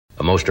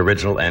most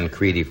original and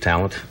creative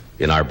talent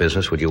in our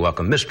business. Would you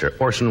welcome Mr.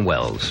 Orson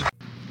Welles?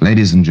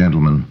 Ladies and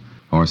gentlemen,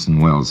 Orson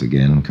Welles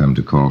again, come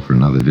to call for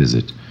another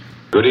visit.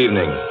 Good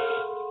evening.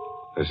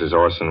 This is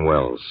Orson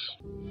Welles.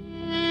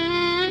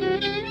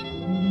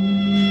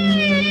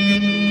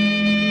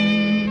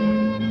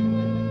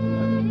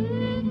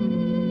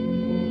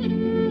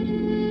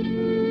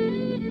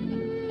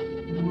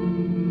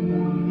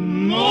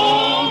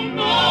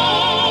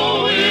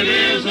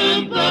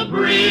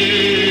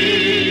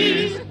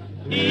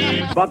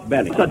 Buck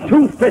Benny, a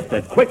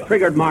two-fisted,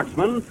 quick-triggered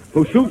marksman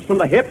who shoots from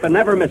the hip and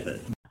never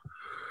misses.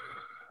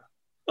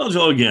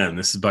 Hello again,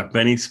 this is Buck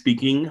Benny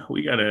speaking.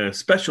 We got a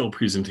special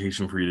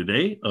presentation for you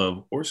today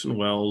of Orson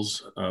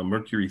Welles'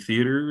 Mercury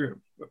Theater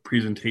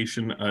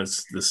presentation.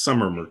 It's the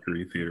Summer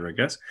Mercury Theater, I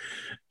guess.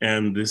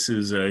 And this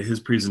is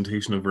his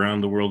presentation of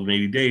Around the World in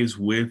 80 Days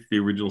with the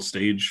original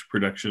stage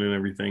production and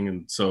everything.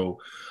 And so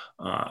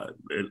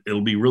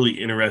it'll be really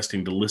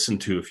interesting to listen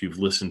to if you've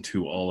listened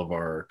to all of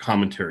our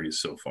commentaries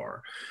so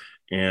far.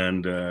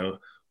 And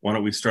why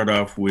don't we start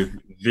off with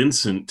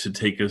Vincent to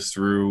take us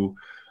through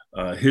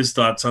his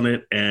thoughts on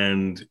it,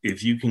 and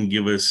if you can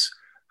give us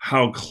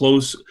how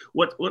close,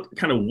 what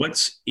kind of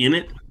what's in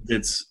it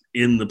that's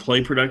in the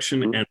play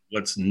production and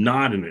what's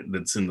not in it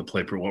that's in the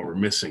play, what we're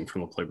missing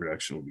from the play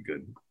production would be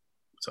good.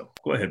 So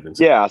go ahead,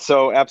 Vincent. Yeah,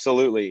 so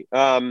absolutely.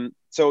 What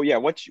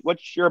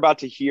you're about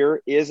to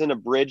hear is an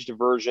abridged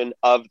version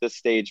of the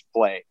stage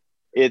play.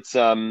 It's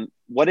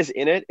what is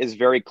in it is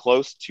very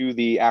close to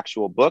the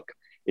actual book.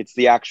 It's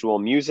the actual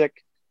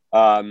music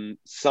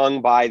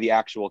sung by the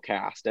actual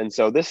cast. And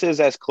so this is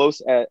as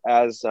close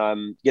as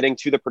getting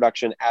to the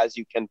production as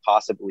you can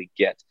possibly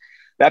get.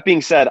 That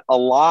being said, a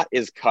lot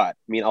is cut.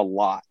 I mean, a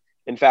lot.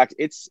 In fact,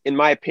 it's, in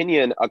my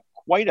opinion,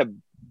 quite a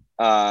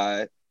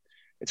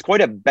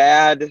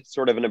bad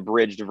sort of an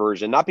abridged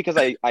version. Not because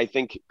I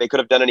think they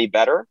could have done any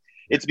better.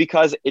 It's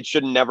because it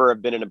should never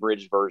have been an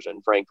abridged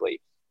version,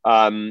 frankly.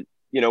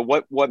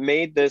 What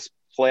made this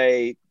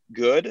play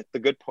good, the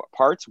good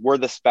parts were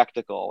the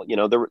spectacle.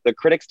 The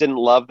critics didn't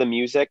love the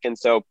music, and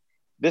so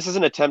this is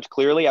an attempt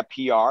clearly at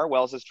PR.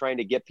 Welles is trying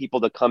to get people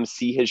to come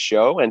see his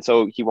show, and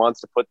so he wants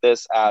to put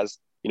this as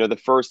the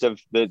first of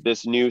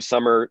this new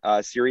summer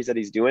series that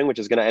he's doing, which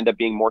is going to end up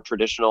being more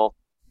traditional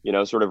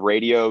sort of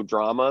radio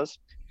dramas.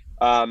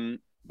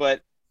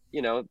 But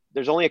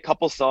there's only a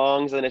couple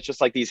songs, and it's just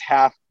like these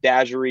half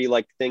dagery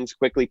like things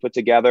quickly put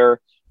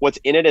together. What's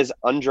in it is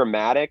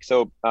undramatic.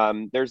 So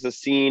there's a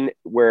scene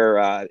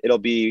where it'll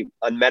be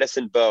on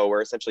Medicine Bow,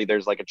 where essentially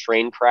there's like a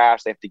train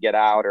crash. They have to get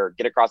out or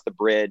get across the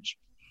bridge.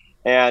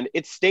 And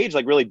it's staged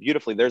like really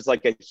beautifully. There's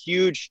like a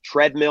huge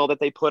treadmill that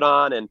they put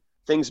on and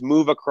things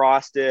move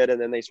across it. And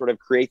then they sort of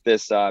create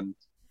this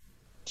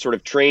sort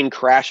of train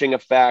crashing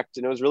effect.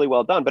 And it was really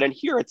well done. But in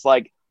here, it's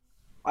like,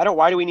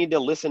 why do we need to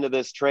listen to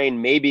this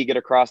train maybe get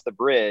across the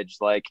bridge?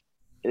 Like,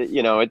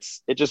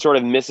 it just sort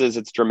of misses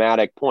its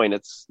dramatic point.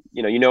 It's,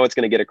 it's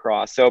going to get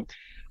across. So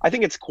I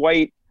think it's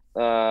quite,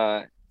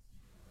 it's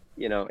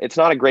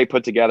not a great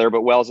put together,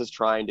 but Welles is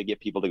trying to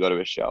get people to go to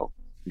his show.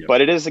 Yep.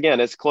 But it is,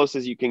 again, as close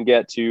as you can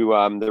get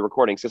to the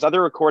recordings. Because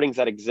other recordings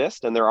that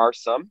exist, and there are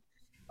some,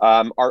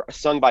 are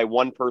sung by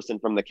one person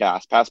from the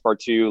cast.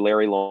 Passepartout,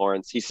 Larry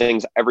Lawrence, he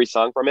sings every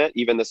song from it,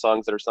 even the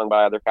songs that are sung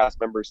by other cast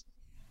members.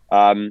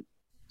 And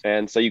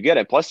so you get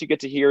it. Plus you get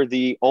to hear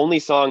the only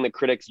song that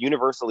critics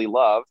universally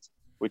loved,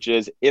 which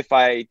is If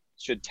I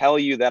Should Tell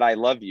You That I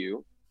Love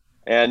You.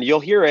 And you'll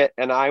hear it.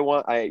 And I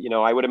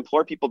would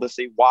implore people to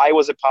say, why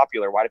was it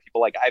popular? Why do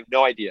people like it? I have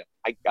no idea.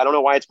 I don't know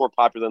why it's more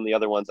popular than the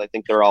other ones. I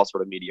think they're all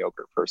sort of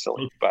mediocre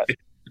personally, but.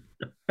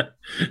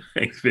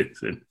 Thanks,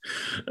 Vincent.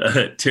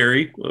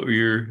 Terry, what were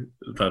your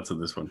thoughts on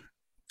this one?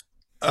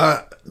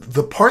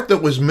 The part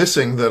that was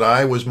missing that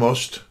I was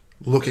most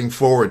looking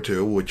forward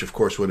to, which of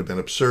course would have been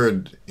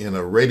absurd in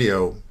a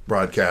radio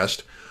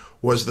broadcast,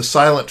 was the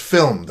silent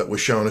film that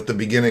was shown at the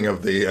beginning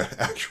of the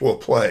actual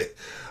play,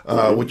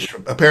 which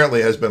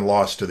apparently has been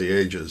lost to the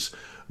ages.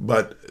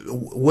 But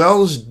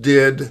Welles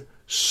did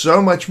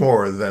so much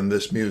more than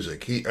this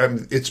music.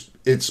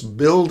 It's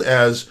billed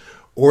as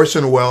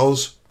Orson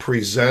Welles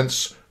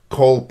presents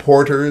Cole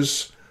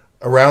Porter's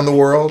Around the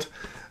World,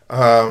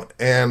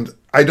 and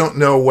I don't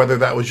know whether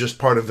that was just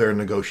part of their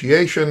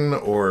negotiation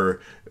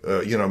or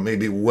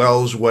maybe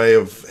Welles' way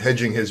of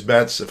hedging his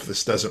bets. If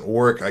this doesn't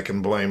work, I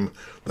can blame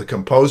the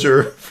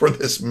composer for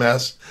this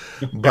mess.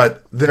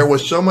 But there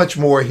was so much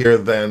more here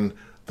than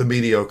the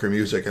mediocre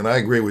music. And I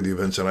agree with you,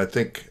 Vincent. I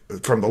think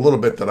from the little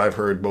bit that I've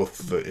heard,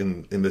 both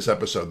in this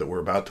episode that we're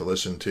about to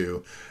listen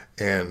to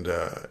and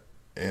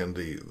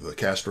the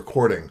cast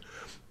recording,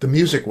 the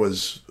music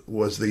was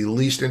the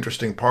least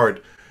interesting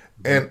part.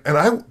 And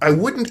I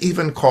wouldn't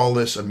even call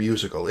this a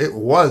musical. It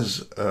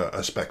was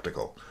a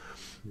spectacle.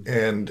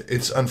 And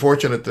it's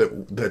unfortunate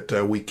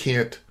that we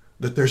can't,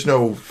 that there's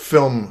no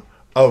film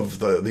of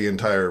the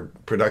entire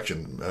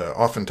production.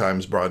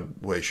 Oftentimes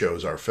Broadway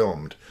shows are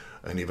filmed,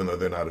 and even though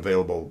they're not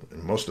available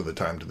most of the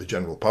time to the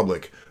general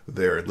public,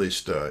 they're at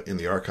least in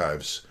the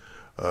archives.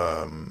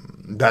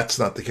 That's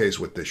not the case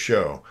with this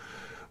show.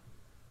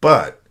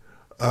 But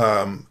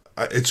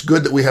it's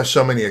good that we have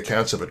so many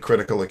accounts of it,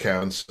 critical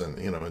accounts, and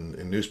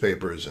in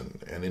newspapers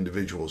and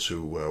individuals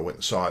who went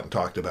and saw it and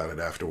talked about it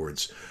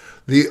afterwards.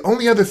 The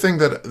only other thing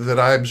that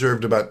I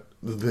observed about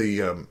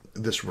the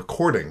this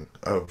recording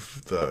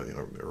of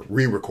the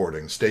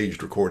re-recording,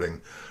 staged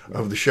recording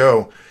of the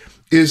show,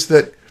 is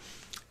that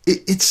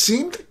it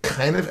seemed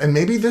kind of, and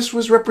maybe this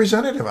was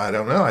representative. I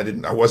don't know.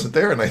 I wasn't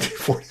there in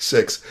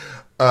 1946.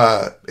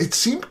 It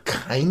seemed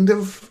kind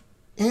of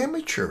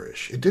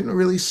amateurish. It didn't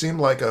really seem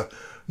like a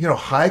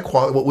high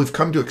quality, what we've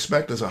come to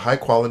expect as a high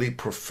quality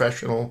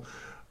professional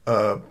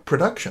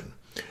production.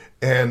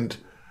 And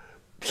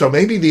so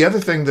maybe the other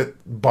thing that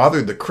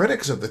bothered the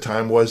critics at the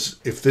time was,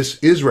 if this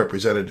is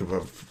representative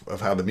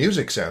of how the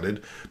music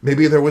sounded,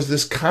 maybe there was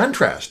this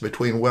contrast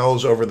between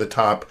Wells'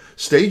 over-the-top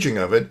staging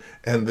of it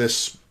and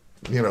this,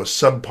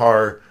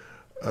 subpar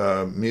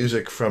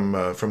music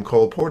from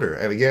Cole Porter.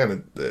 And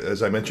again,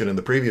 as I mentioned in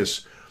the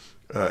previous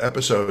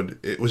episode,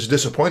 it was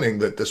disappointing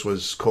that this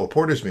was Cole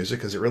Porter's music,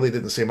 because it really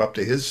didn't seem up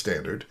to his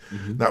standard.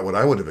 Not what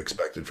I would have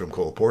expected from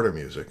Cole Porter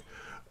music.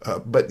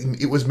 But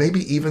it was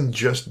maybe even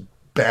just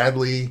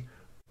badly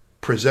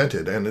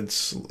presented, and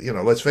it's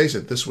let's face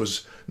it, this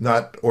was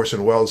not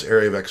Orson Welles'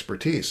 area of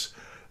expertise.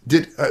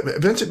 Did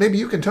Vincent, maybe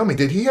you can tell me,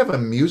 did he have a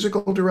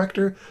musical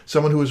director,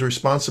 someone who was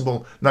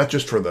responsible not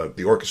just for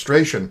the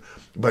orchestration,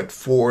 but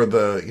for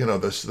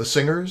the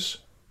singers?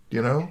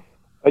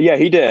 Yeah,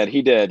 he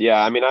did.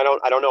 Yeah, I mean, I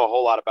don't know a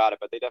whole lot about it,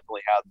 but they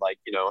definitely had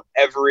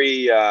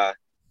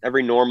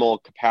every normal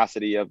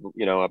capacity of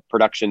a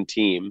production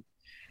team.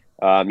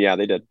 Yeah,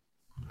 they did.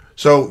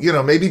 So,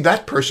 maybe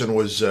that person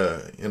was,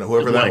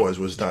 whoever that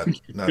was not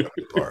up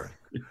to par.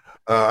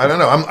 I don't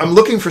know. I'm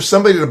looking for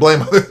somebody to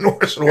blame other than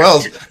Orson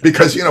Welles,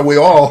 because, we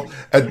all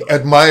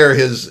admire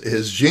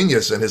his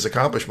genius and his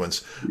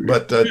accomplishments.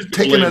 But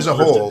taken as a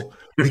whole,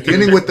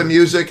 beginning with the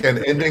music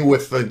and ending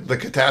with the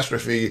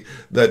catastrophe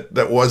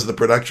that was the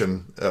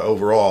production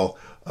overall,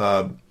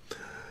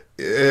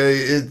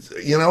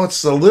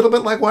 it's a little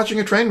bit like watching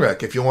a train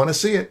wreck. If you want to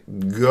see it,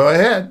 go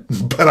ahead.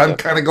 But I'm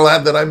kind of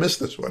glad that I missed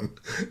this one.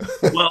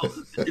 Well,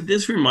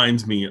 this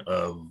reminds me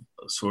of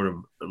sort of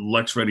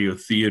Lux Radio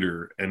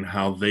Theater, and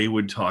how they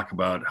would talk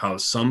about how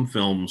some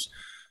films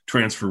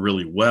transfer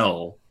really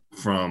well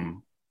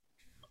from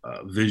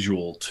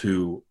visual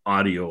to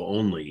audio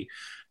only,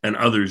 and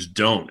others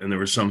don't. And there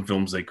were some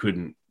films they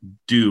couldn't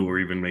do or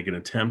even make an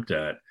attempt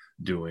at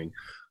doing.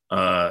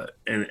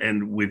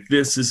 And with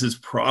this is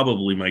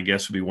probably, my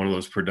guess would be, one of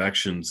those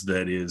productions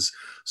that is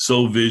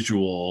so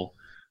visual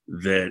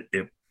that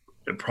it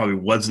probably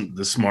wasn't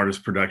the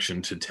smartest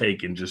production to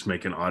take and just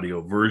make an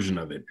audio version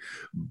of it.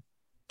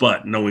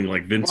 But knowing,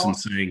 like Vincent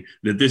saying,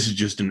 that this is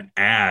just an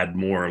ad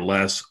more or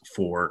less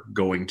for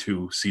going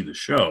to see the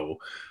show,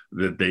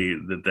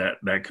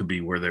 that could be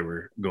where they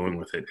were going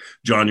with it.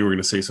 John, you were going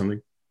to say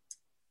something?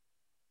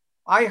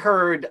 I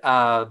heard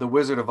The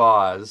Wizard of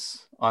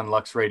Oz on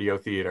Lux Radio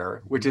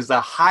Theater, which is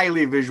a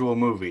highly visual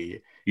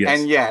movie. Yes.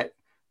 And yet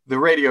the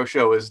radio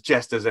show is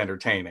just as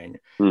entertaining.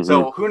 Mm-hmm.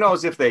 So who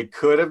knows if they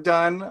could have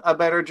done a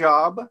better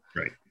job.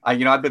 Right.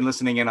 I've been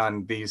listening in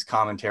on these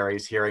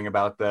commentaries, hearing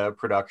about the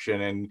production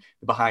and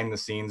behind the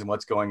scenes and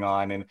what's going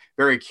on, and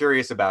very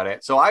curious about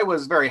it. So I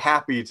was very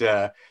happy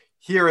to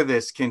hear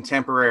this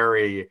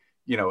contemporary,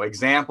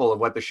 example of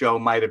what the show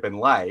might have been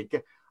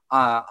like.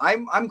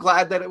 I'm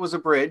glad that it was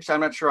abridged. I'm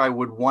not sure I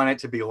would want it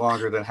to be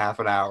longer than half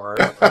an hour.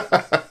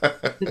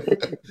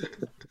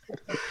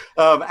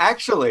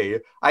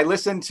 Actually, I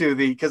listened to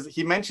because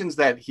he mentions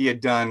that he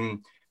had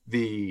done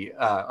the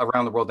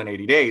Around the World in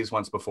 80 Days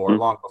once before,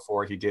 long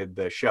before he did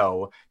the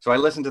show. So I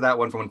listened to that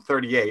one from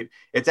 38.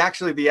 It's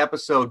actually the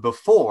episode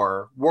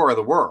before War of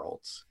the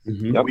Worlds,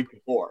 the week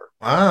before.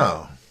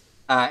 Wow.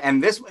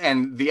 And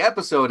the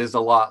episode is a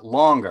lot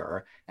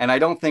longer, and I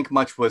don't think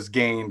much was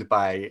gained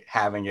by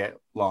having it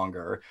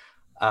longer.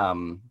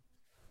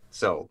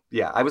 So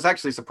yeah, I was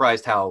actually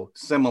surprised how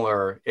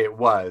similar it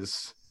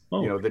was.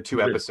 The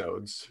two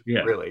episodes,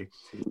 really.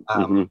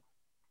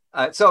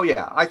 So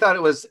yeah, I thought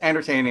it was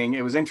entertaining.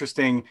 It was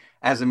interesting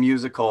as a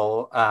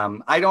musical.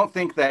 I don't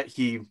think that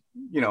he,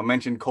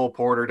 mentioned Cole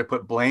Porter to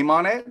put blame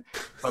on it,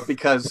 but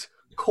because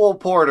Cole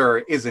Porter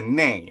is a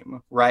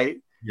name,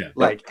 right? Yeah.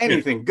 Like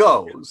anything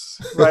goes,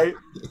 right?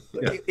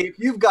 Yeah. If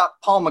you've got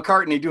Paul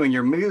McCartney doing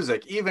your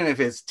music, even if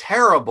it's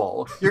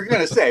terrible, you're going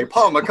to say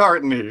Paul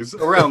McCartney's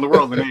Around the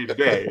World in 80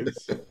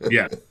 Days.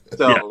 Yeah.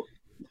 So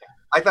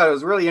I thought it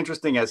was really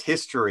interesting as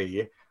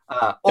history.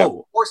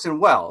 Orson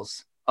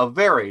Welles, a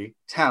very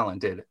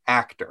talented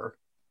actor.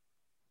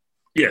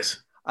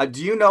 Yes.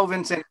 Do you know,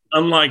 Vincent,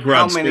 unlike how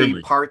Rod many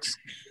Sterling parts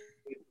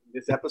in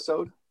this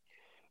episode?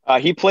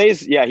 He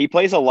plays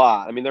a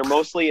lot. I mean, they're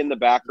mostly in the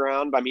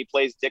background. He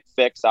plays Dick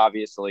Fix,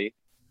 obviously.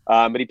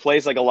 But he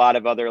plays like a lot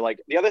of other,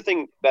 the other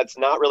thing that's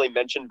not really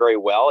mentioned very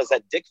well is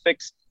that Dick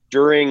Fix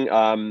during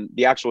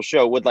the actual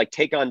show would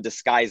take on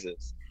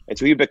disguises. And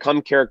so he'd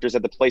become characters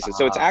at the places.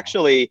 So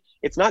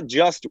it's not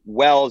just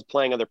Wells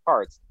playing other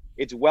parts.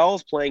 It's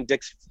Wells playing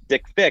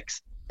Dick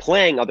Fix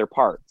playing other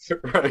parts.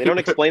 Right. They don't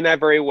explain that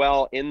very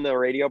well in the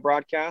radio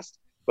broadcast.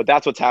 but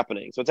that's what's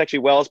happening. So it's actually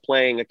Wells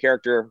playing a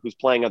character who's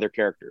playing other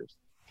characters.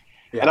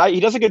 Yeah. And he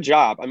does a good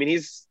job. I mean,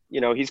 he's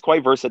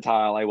quite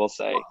versatile, I will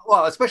say.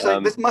 Well,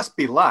 especially this must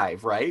be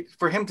live, right?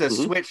 For him to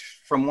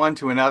switch from one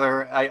to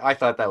another, I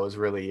thought that was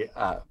really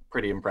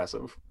pretty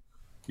impressive.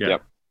 Yeah,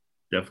 yep.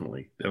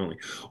 Definitely.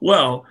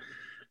 Well,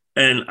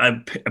 and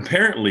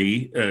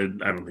apparently, I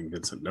don't think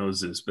Vincent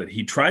knows this, but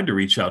he tried to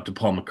reach out to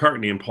Paul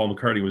McCartney, and Paul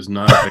McCartney was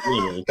not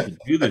available to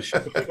do the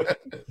show.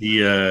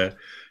 He, and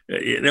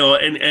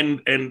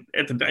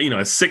at the,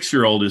 a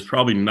 6-year-old is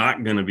probably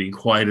not going to be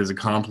quite as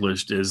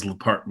accomplished as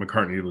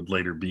McCartney would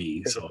later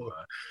be. So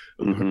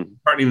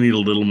McCartney need a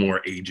little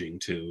more aging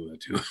to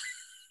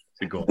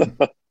go.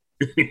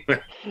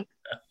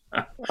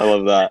 I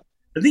love that.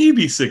 I think he'd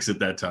be 6 at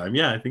that time.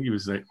 Yeah, I think he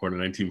was born in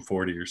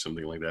 1940 or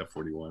something like that,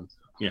 41. So,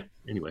 yeah,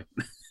 anyway.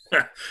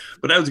 But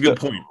that was a good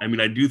point. I mean,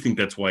 I do think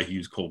that's why he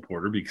used Cole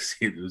Porter, because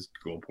it was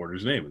Cole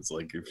Porter's name. It's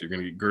like if you're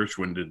going to get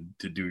Gershwin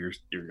to do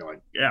you're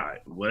like, yeah,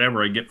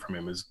 whatever I get from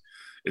him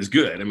is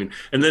good. I mean,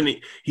 and then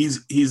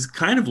he's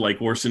kind of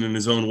like Orson in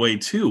his own way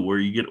too, where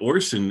you get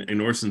Orson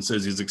and Orson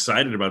says he's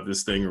excited about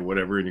this thing or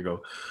whatever, and you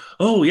go,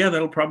 oh yeah,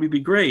 that'll probably be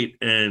great.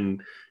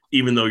 And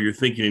even though you're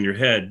thinking in your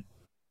head,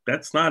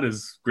 that's not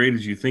as great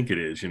as you think it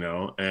is,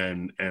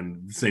 and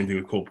the same thing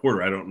with Cole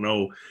Porter. I don't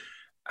know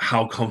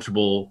how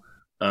comfortable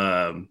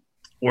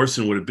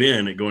Orson would have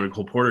been at going to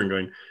Cole Porter and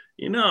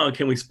going,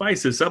 can we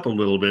spice this up a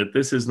little bit?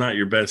 This is not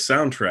your best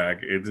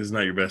soundtrack. This is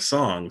not your best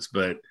songs,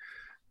 but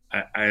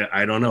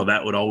I don't know.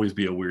 That would always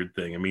be a weird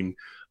thing. I mean,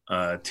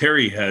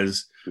 Terry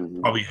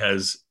probably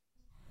has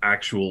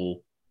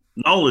actual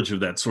knowledge of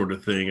that sort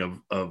of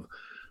thing of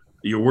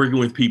you're working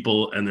with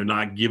people and they're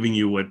not giving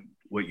you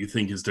what you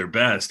think is their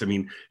best. I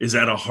mean, is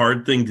that a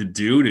hard thing to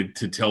do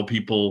to tell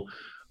people,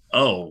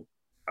 can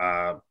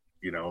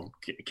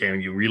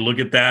you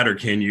relook at that, or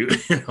can you,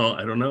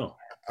 I don't know.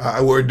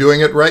 We're doing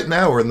it right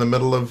now. We're in the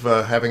middle of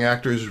having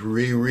actors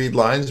reread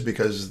lines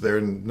because they're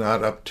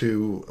not up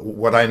to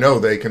what I know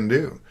they can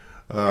do.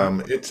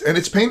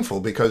 It's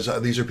painful because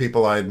these are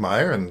people I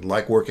admire and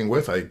like working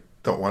with. I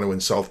don't want to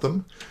insult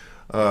them.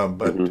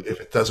 But if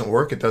it doesn't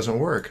work, it doesn't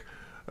work.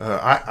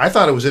 I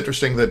thought it was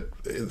interesting that,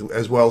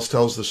 as Wells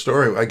tells the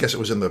story, I guess it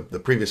was in the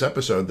previous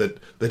episode,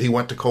 that he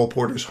went to Cole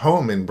Porter's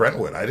home in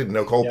Brentwood. I didn't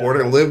know Cole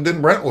Porter lived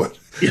in Brentwood.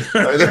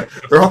 There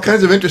are all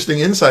kinds of interesting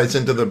insights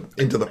into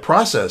the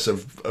process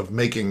of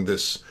making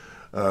this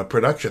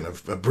production,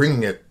 of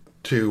bringing it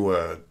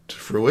to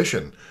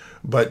fruition.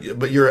 But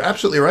you're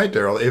absolutely right,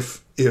 Daryl.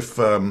 If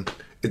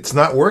it's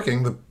not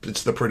working,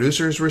 it's the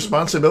producer's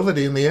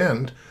responsibility in the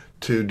end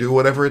to do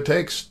whatever it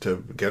takes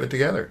to get it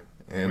together.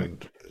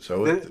 And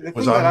so it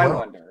was on. I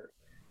wonder.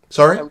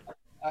 Sorry?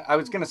 I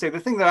was going to say, the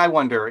thing that I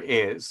wonder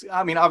is,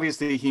 I mean,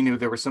 obviously he knew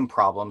there were some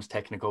problems,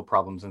 technical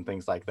problems and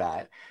things like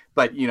that.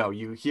 But,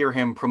 you hear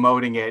him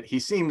promoting it. He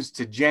seems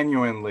to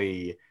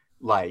genuinely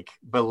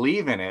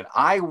believe in it.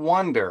 I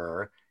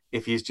wonder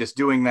if he's just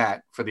doing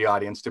that for the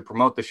audience to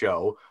promote the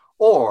show,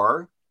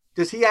 or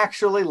does he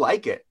actually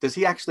like it? Does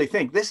he actually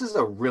think this is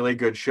a really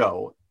good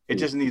show? It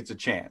just needs a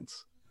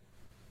chance.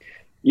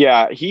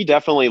 Yeah, he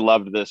definitely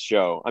loved this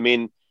show. I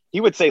mean,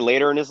 he would say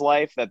later in his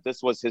life that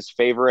this was his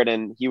favorite,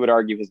 and he would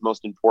argue his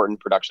most important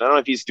production. I don't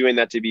know if he's doing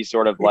that to be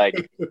sort of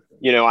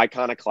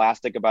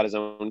iconoclastic about his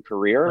own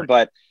career, right.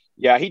 But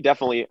yeah, he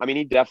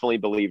definitely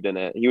believed in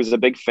it. He was a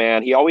big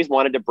fan. He always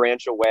wanted to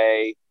branch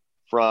away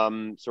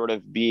from sort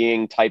of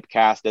being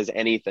typecast as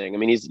anything. I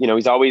mean,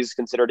 he's always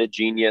considered a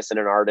genius and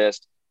an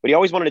artist, but he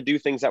always wanted to do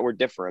things that were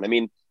different. I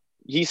mean,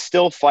 he's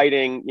still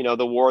fighting,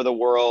 the War of the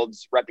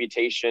Worlds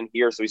reputation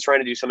here. So he's trying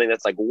to do something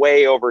that's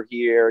way over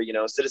here,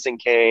 Citizen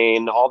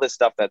Kane, all this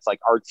stuff that's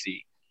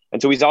artsy. And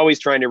so he's always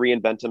trying to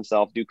reinvent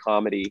himself, do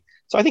comedy.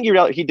 So I think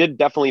he did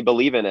definitely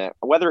believe in it.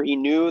 Whether he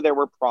knew there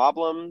were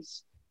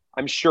problems,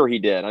 I'm sure he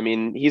did. I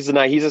mean, he's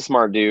a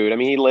smart dude. I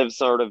mean, he lives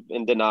sort of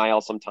in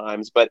denial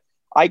sometimes, but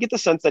I get the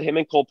sense that him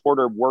and Cole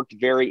Porter worked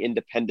very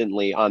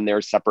independently on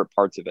their separate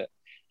parts of it.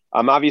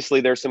 Obviously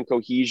there's some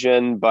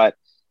cohesion, but,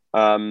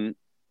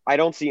 I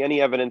don't see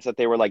any evidence that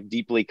they were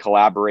deeply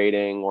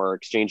collaborating or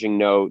exchanging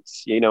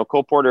notes.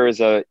 Cole Porter is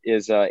a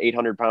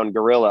 800-pound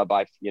gorilla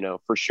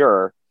for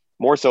sure,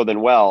 more so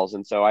than Wells.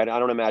 And so I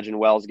don't imagine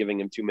Wells giving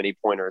him too many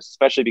pointers,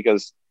 especially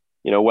because,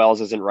 Wells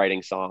isn't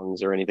writing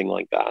songs or anything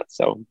like that.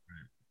 So.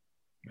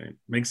 Right.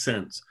 Makes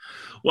sense.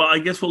 Well, I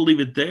guess we'll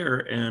leave it there.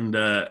 And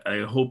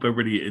I hope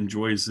everybody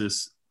enjoys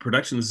this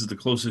production. This is the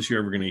closest you're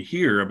ever going to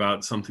hear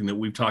about something that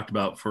we've talked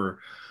about for,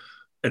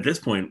 at this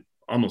point,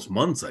 almost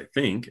months, I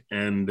think.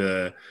 And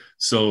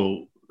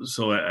so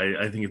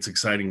I think it's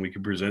exciting we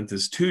can present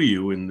this to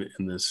you in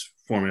this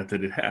format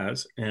that it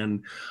has.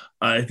 And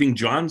I think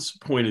John's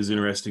point is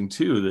interesting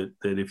too,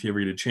 that if you ever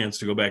get a chance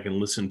to go back and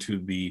listen to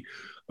the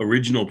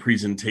original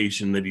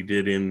presentation that he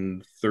did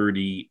in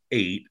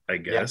 38, I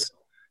guess.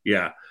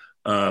 Yeah.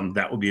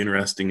 That would be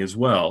interesting as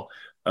well.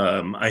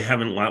 I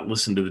haven't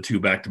listened to the two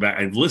back to back.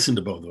 I've listened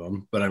to both of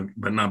them,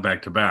 but not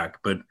back to back.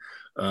 But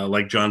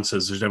like John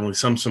says, there's definitely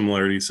some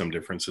similarities, some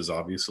differences,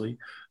 obviously,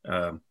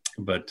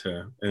 but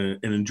an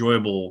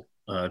enjoyable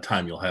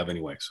time you'll have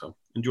anyway. So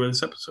Enjoy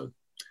this episode.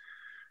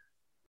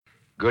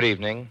 Good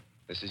evening.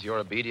 This is your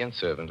obedient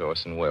servant,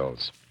 Orson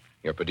Welles,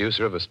 your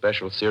producer of a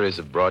special series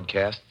of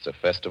broadcasts, a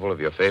festival of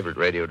your favorite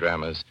radio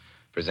dramas,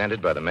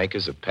 presented by the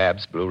makers of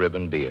Pabst Blue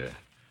Ribbon Beer.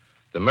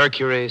 The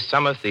Mercury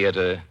Summer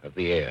Theater of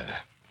the Air.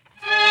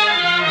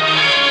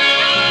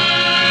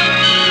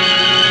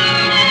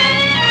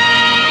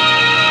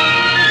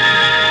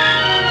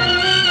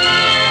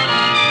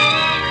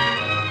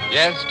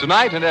 Yes,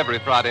 tonight and every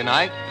Friday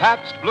night,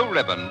 Pabst Blue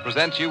Ribbon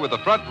presents you with a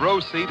front row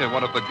seat in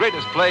one of the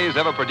greatest plays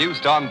ever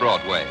produced on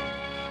Broadway.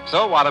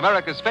 So while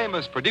America's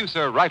famous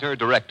producer, writer,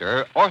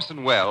 director,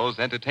 Orson Welles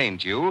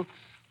entertains you,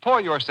 pour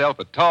yourself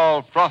a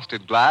tall,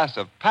 frosted glass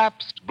of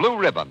Pabst Blue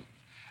Ribbon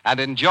and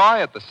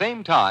enjoy at the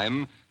same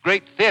time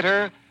great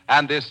theater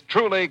and this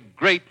truly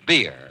great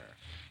beer.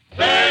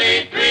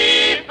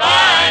 33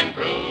 fine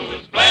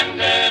brews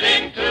blended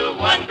into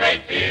one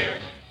great beer.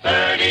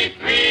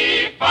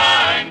 33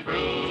 fine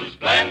brews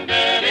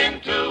blended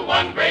into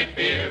one great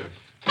beer.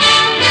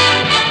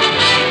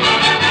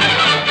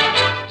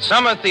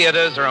 Summer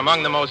theaters are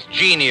among the most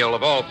genial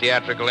of all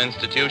theatrical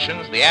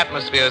institutions. The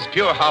atmosphere is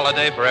pure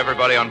holiday for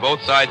everybody on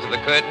both sides of the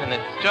curtain, and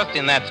it's just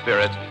in that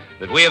spirit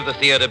that we of the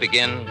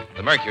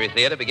Mercury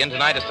Theater, begin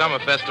tonight a summer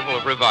festival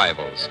of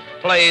revivals.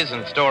 Plays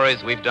and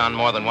stories we've done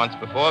more than once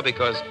before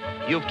because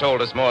you've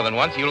told us more than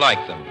once you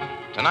like them.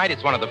 Tonight,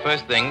 it's one of the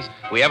first things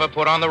we ever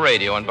put on the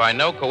radio, and by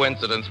no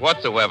coincidence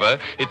whatsoever,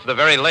 it's the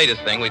very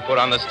latest thing we put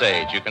on the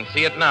stage. You can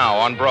see it now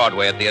on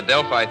Broadway at the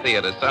Adelphi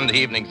Theater, Sunday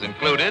evenings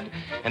included.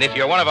 And if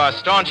you're one of our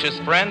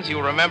staunchest friends,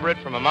 you'll remember it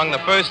from among the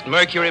first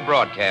Mercury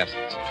broadcasts.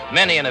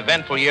 Many an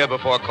eventful year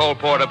before Cole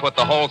Porter put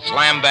the whole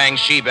slam-bang,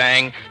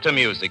 she-bang to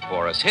music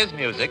for us. His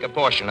music, a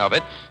portion of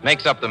it,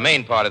 makes up the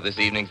main part of this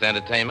evening's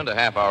entertainment. A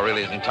half hour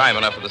really isn't time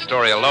enough for the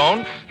story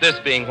alone. This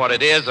being what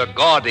it is, a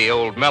gaudy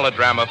old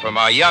melodrama from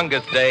our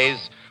youngest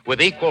days,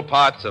 with equal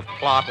parts of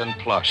plot and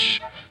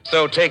plush.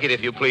 So take it,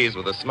 if you please,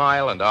 with a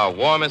smile and our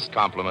warmest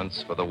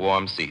compliments for the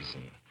warm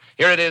season.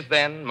 Here it is,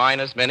 then,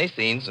 minus many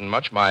scenes and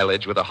much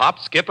mileage, with a hop,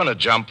 skip, and a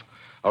jump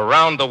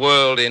around the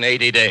world in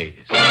 80 days.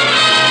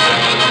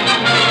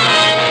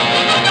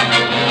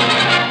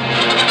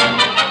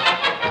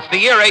 It's the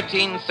year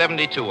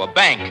 1872. A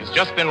bank has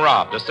just been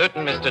robbed. A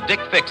certain Mr. Dick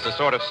Fix, a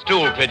sort of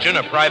stool pigeon,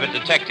 a private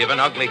detective, an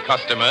ugly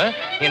customer,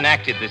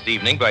 enacted this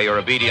evening by your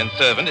obedient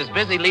servant, is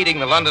busy leading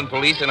the London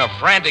police in a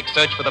frantic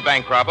search for the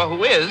bank robber,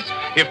 who is,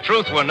 if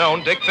truth were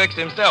known, Dick Fix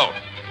himself.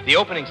 The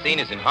opening scene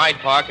is in Hyde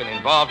Park, and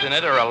involved in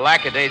it are a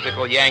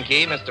lackadaisical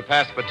Yankee, Mr.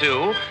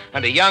 Passepartout,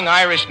 and a young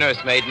Irish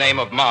nursemaid named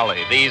of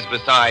Molly. These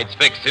besides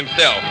Fix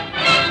himself.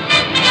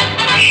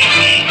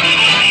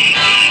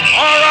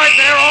 All right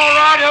there, all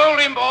right. Hold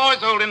him, boys.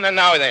 Hold him.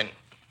 Now then.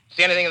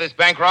 See anything of this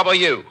bank robber,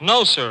 you?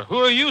 No, sir. Who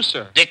are you,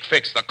 sir? Dick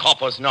Fix, the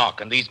copper's knock,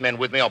 and these men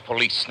with me are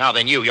police. Now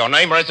then, your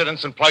name,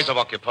 residence, and place of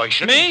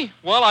occupation. Me?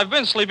 Well, I've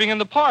been sleeping in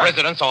the park.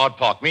 Residence, Odd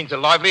Park. Means a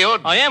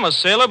livelihood? I am a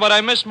sailor, but I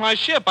missed my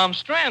ship. I'm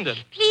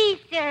stranded. Please,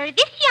 sir,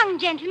 this young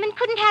gentleman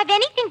couldn't have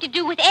anything to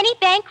do with any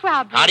bank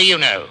robbery. How do you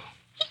know?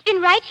 He's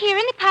been right here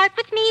in the park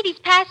with me these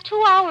past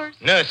 2 hours.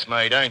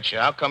 Nursemaid, ain't you?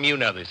 How come you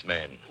know this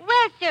man?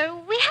 Well, sir,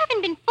 we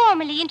haven't been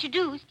formally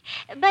introduced,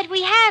 but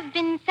we have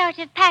been sort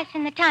of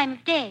passing the time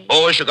of day.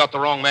 Boys, you got the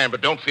wrong man,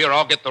 but don't fear,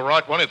 I'll get the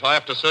right one if I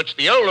have to search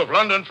the whole of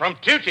London from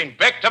Tooting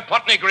Beck to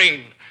Putney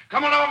Green.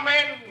 Come along,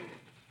 men.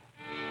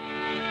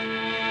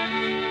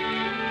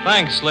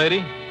 Thanks,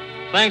 lady.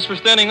 Thanks for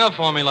standing up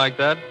for me like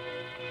that.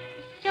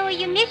 So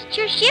you missed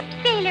your ship,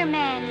 sailor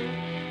man.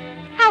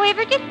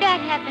 However did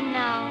that happen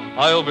now?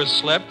 I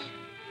overslept.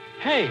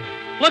 Hey,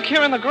 look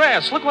here in the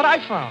grass. Look what I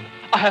found.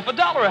 A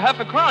 $50, a half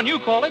a crown, you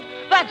call it.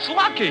 That's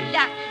lucky.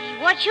 Lucky.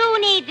 What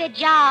you need's a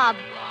job.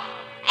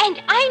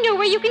 And I know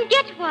where you can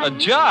get one. A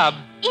job?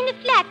 In the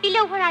flat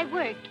below where I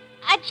work.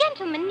 A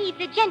gentleman needs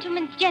a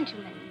gentleman's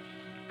gentleman.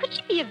 Could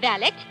you be a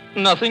valet?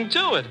 Nothing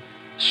to it.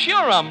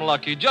 Sure, I'm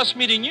lucky. Just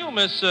meeting you,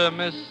 Miss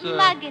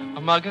Muggins.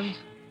 Muggins?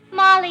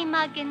 Molly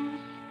Muggins.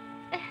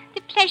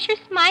 The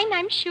pleasure's mine,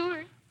 I'm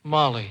sure.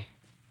 Molly.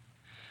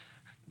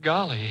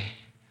 Golly.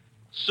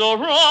 So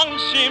wrong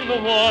seemed the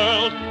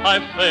world, I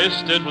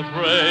faced it with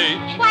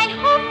rage. While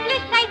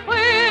hopeless I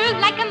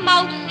whirled like a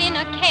mouse in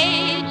a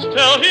cage.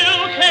 Till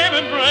you came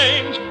in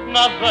range,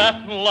 not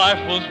that life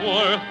was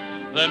worth,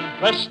 then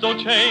presto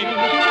change.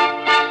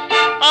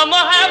 I'm the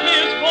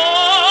happiest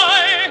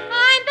boy.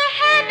 I'm the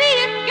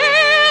happiest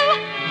girl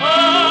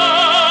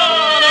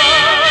on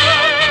earth.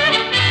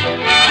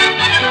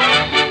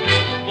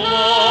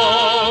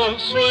 Blow,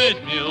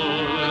 sweet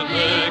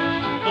music,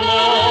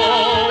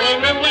 blowing,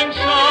 rippling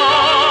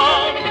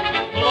song.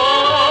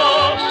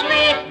 Blow,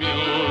 sweet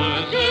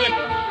music,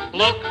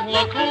 look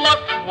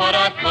what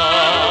I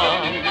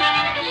found.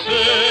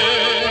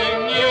 Sing,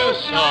 you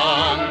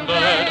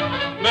songbird,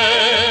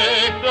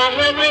 make the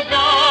hill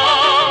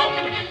resound.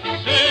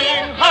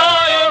 Sing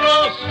higher,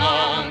 oh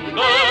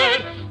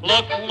songbird,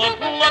 look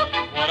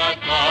what I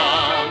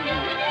found.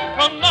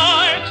 From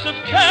nights of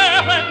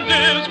care and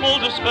dismal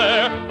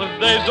despair, with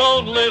days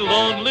only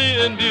lonely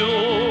in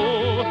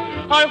view,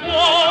 I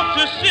want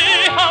to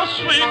see how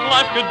sweet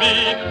life could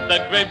be.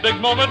 That great big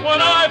moment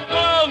when I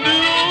found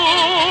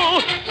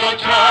you. So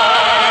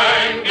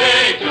chime,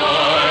 gay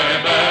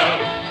joy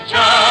bells,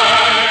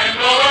 chime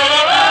all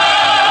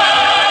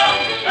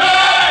around.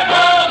 Chime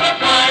all the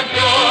time,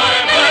 joy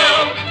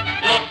bells.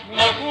 Look,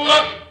 look,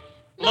 look,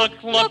 look, look,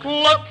 look, look,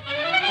 look,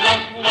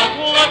 look,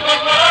 look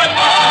what I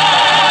found.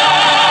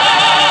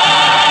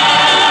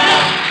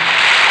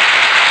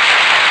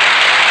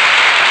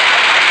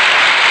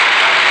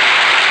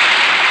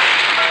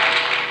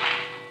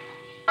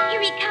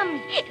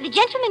 The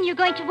gentleman you're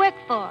going to work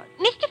for,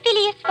 Mr.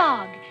 Phileas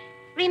Fogg.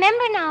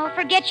 Remember now,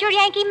 forget your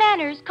Yankee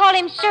manners. Call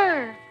him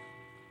Sir.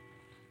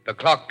 The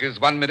clock is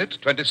 1 minute,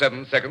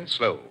 27 seconds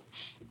slow.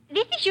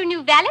 This is your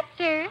new valet,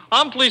 sir.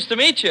 I'm pleased to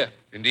meet you.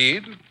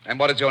 Indeed. And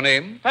what is your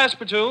name?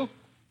 Passepartout.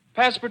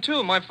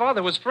 Passepartout. My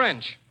father was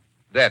French.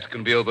 That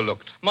can be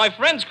overlooked. My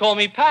friends call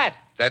me Pat.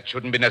 That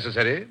shouldn't be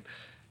necessary.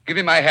 Give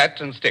me my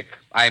hat and stick.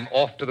 I'm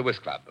off to the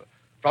whist club.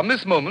 From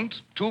this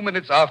moment, 2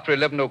 minutes after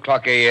 11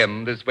 o'clock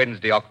a.m., this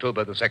Wednesday,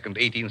 October the 2nd,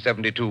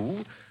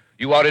 1872,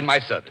 you are in my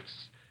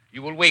service.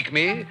 You will wake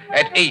me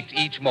at 8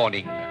 each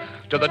morning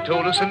to the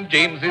toll of St.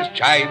 James's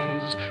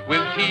chimes,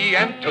 with tea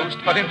and toast,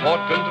 but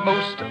important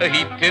most, a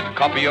heated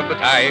copy of the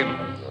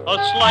Times. A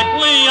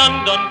slightly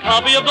undone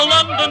copy of the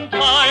London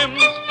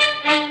Times.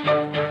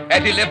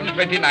 At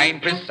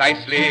 11:29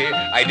 precisely,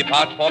 I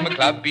depart for my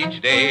club each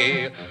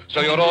day.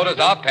 So your orders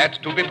are,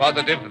 Pat, to be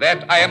positive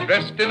that I am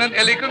dressed in an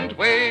elegant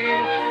way.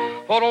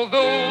 For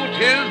although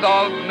 'tis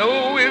of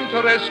no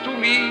interest to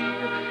me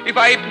if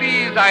I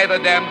please either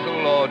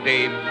damsel or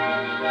dame,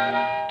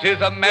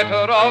 'tis a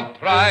matter of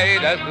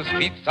pride as the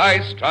streets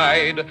I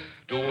stride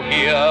to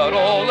hear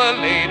all the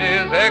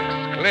ladies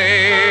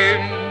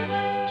exclaim.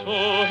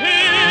 To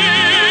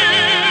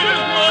hear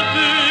the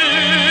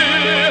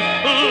dear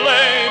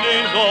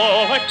ladies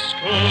all exclaim.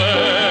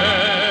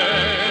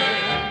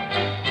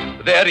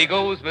 There he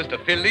goes, Mr.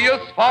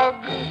 Phileas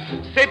Fogg,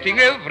 setting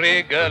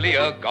every girlie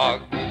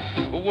agog.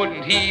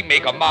 Wouldn't he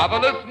make a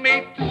marvelous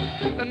mate?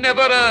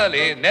 Never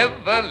early,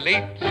 never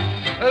late.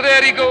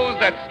 There he goes,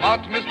 that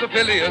smart Mr.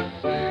 Phileas,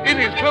 in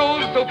his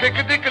clothes so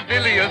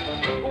piccadillious.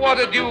 What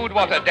a dude,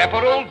 what a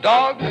dapper old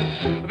dog.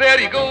 There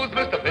he goes,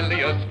 Mr.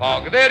 Phileas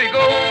Fogg. There he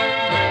goes,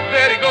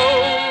 there he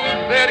goes,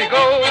 there he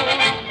goes.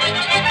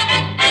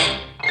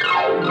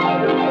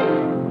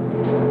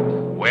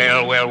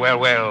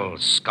 Well,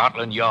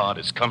 Scotland Yard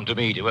has come to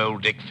me, to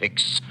old Dick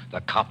Fix,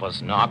 the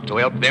copper's knock, to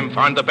help them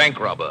find the bank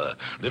robber.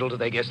 Little do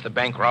they guess the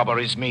bank robber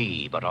is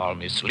me, but I'll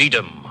mislead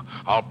 'em.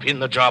 I'll pin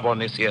the job on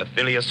this here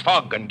Phileas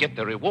Fogg and get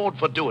the reward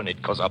for doing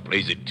it, 'cause I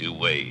plays it two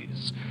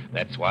ways.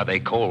 That's why they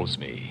calls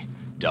me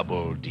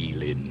Double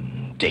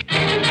Dealin' Dick.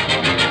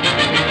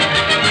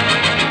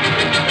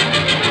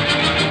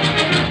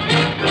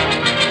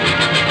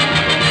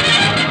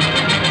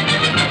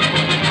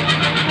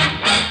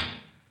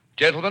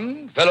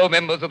 Gentlemen, fellow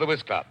members of the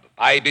whist club,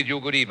 I bid you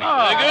good evening.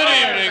 Good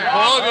evening,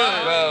 Fogg.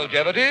 Well,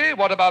 Jeopardy,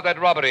 what about that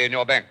robbery in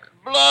your bank?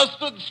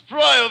 Blasted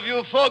spry of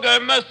you, Fogg, I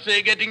must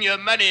say, getting your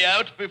money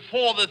out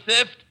before the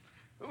theft.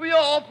 We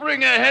are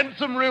offering a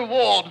handsome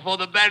reward for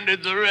the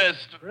bandit's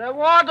arrest.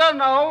 Reward or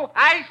no,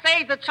 I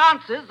say the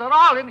chances are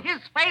all in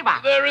his favor.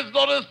 There is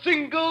not a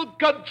single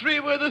country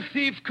where the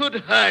thief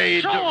could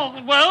hide.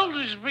 So, well,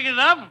 is it big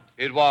enough?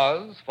 It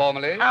was,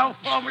 formerly. How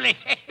formerly?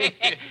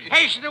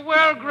 Has the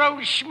world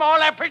grown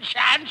smaller,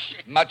 perchance?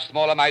 Much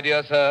smaller, my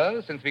dear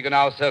sir, since we can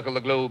now circle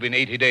the globe in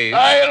 80 days.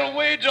 I'll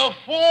wager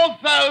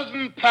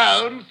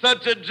 £4,000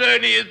 such a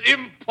journey is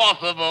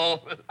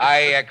impossible.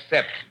 I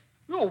accept.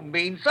 You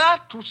mean, sir,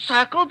 to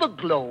circle the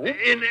globe?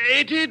 In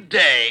 80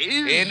 days?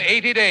 In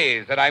 80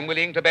 days, and I'm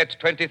willing to bet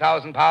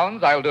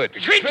 £20,000 I'll do it.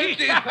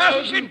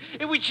 20,000?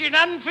 Which an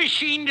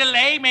unforeseen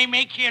delay may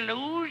make you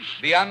lose?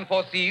 The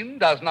unforeseen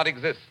does not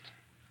exist.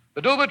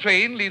 The Dover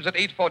train leaves at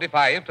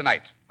 8:45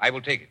 tonight. I will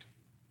take it.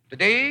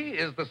 Today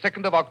is the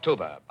 2nd of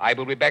October. I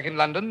will be back in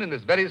London in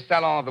this very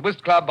salon of the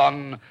Whist Club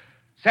on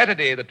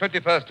Saturday, the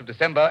 21st of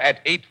December at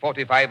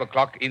 8:45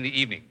 o'clock in the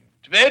evening.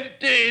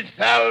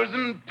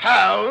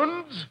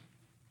 £20,000?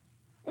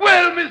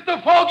 Well,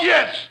 Mr. Fogg,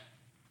 yes.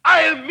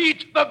 I'll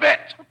meet the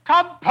bet.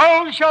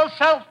 Compose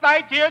yourself,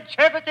 my dear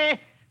Chevity.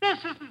 This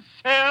isn't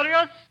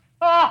serious.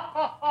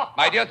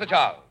 My dear Sir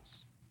Charles,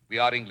 we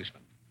are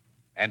Englishmen.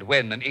 And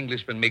when an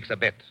Englishman makes a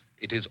bet,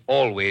 it is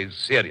always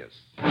serious.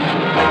 Open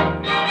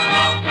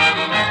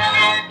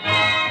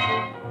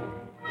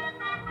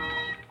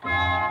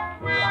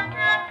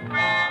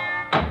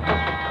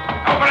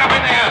up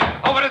in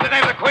there! Open in the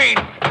name of the Queen!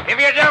 If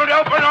you don't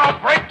open, I'll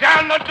break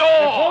down the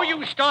door! Before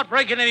you start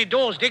breaking any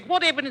doors, Dick,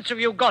 what evidence have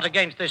you got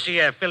against this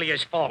here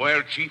Phileas Fogg?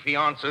 Well, Chief, he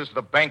answers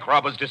the bank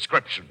robber's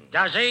description.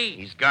 Does he?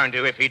 He's going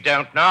to if he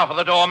don't. Now for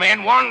the door,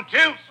 men. 1,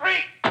 2,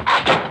 3.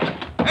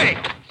 Hey,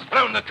 he's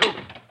blown the coop.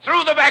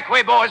 Through the back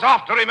way, boys.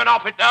 After him and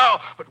off it now.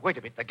 But wait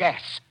a bit, the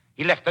gas.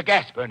 He left the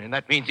gas burning.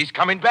 That means he's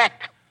coming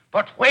back.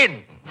 But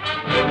when?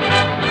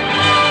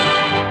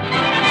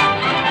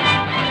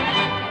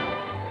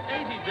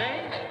 80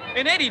 days?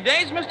 In 80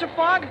 days, Mr.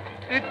 Fogg?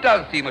 It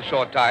does seem a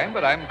short time,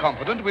 but I'm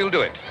confident we'll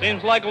do it.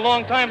 Seems like a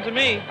long time to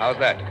me. How's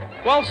that?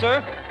 Well,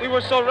 sir, we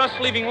were so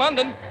rushed leaving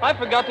London, I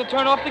forgot to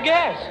turn off the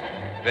gas.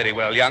 Very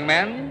well, young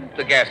man.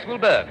 The gas will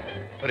burn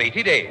for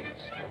 80 days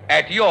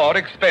at your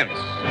expense.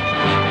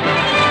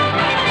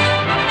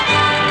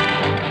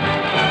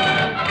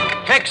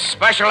 Tex,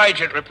 Special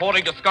Agent,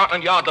 reporting to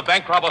Scotland Yard. The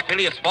bank robber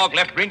Phileas Fogg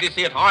left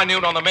Brindisi at high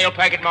noon on the mail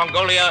packet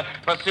Mongolia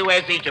for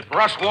Suez, Egypt.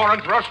 Rush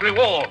warrant, rush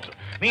reward.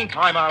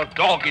 Meantime, I'll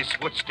dog his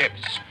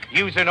footsteps,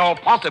 using all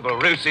possible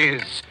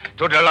ruses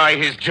to delay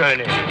his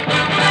journey.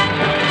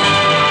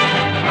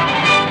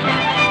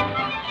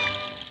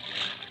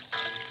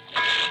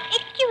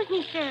 Excuse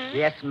me, sir.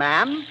 Yes,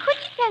 ma'am? Could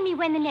you tell me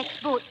when the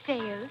next boat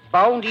sails?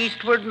 Bound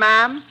eastward,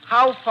 ma'am?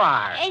 How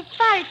far? As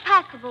far as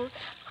possible.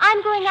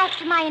 I'm going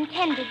after my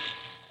intended.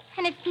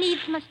 And if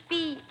needs must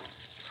be,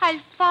 I'll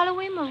follow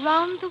him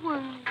around the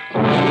world.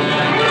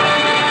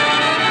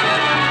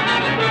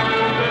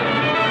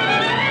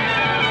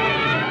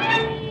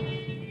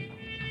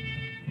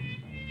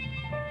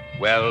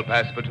 Well,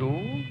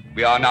 Passepartout,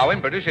 we are now in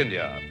British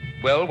India.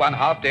 Well,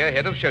 1/2 day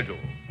ahead of schedule.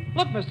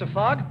 Look, Mr.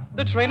 Fogg,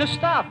 the train has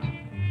stopped.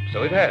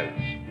 So it has.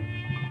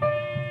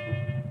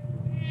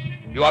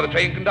 You are the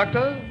train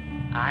conductor?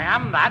 I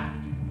am that.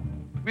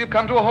 We've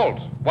come to a halt.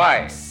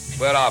 Why?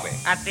 Where are we?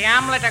 At the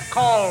hamlet of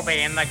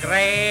Colby in the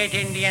great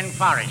Indian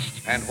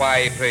forest. And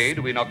why, pray,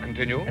 do we not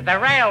continue? The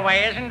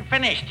railway isn't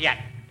finished yet.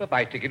 But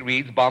my ticket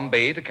reads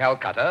Bombay to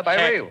Calcutta by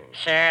rail.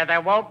 Sir,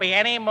 there won't be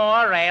any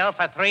more rail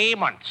for 3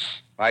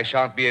 months. I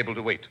shan't be able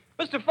to wait.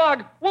 Mr.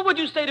 Fogg, what would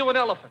you say to an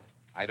elephant?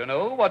 I don't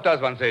know. What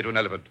does one say to an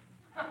elephant?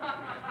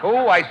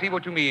 Oh, I see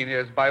what you mean.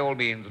 Yes, by all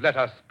means, let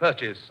us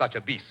purchase such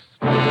a beast.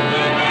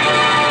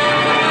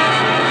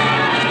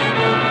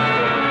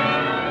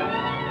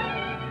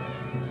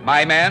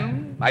 My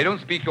man, I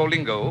don't speak your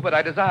lingo, but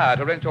I desire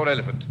to rent your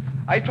elephant.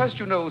 I trust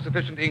you know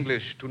sufficient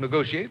English to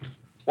negotiate.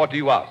 What do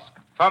you ask?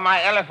 For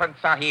my elephant,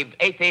 Sahib,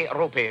 80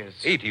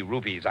 rupees. 80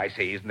 rupees, I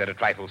say. Isn't that a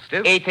trifle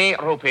stiff? 80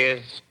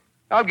 rupees.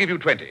 I'll give you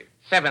 20.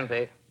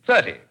 70.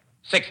 30.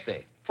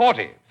 60.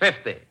 40.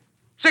 50.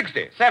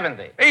 60.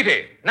 70.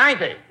 80.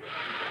 90.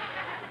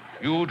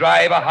 You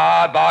drive a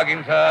hard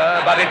bargain,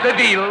 sir, but it's a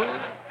deal.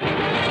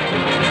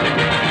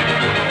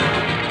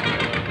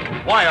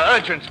 Wire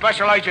urgent.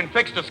 Special Agent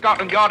fixed to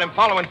Scotland Yard and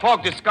following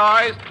Fogg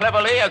disguised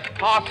cleverly as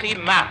Parsi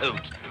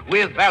Mahout.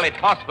 With valet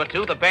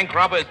Passepartout, the bank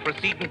robber is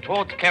proceeding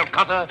towards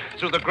Calcutta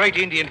through the great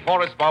Indian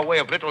forest by way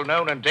of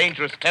little-known and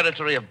dangerous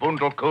territory of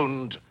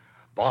Bundelkund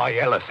by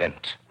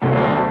elephant.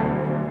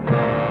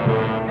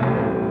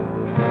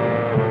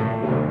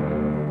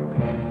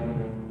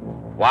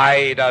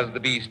 Why does the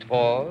beast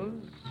pause?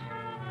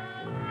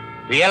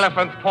 The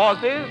elephant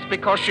pauses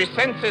because she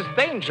senses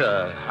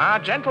danger. Ah,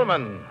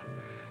 gentlemen,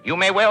 you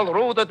may well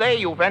rue the day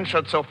you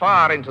ventured so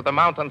far into the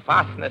mountain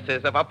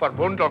fastnesses of Upper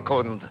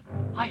Bundelkund.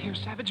 I hear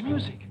savage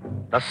music.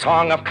 The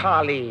song of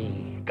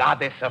Kali,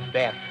 goddess of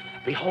death.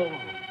 Behold,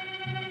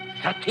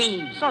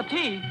 Sati.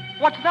 Sati?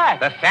 What's that?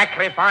 The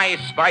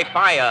sacrifice by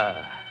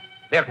fire.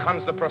 There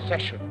comes the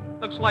procession.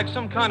 Looks like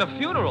some kind of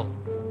funeral.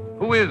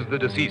 Who is the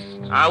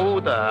deceased?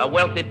 Aouda, a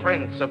wealthy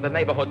prince of the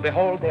neighborhood.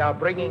 Behold, they are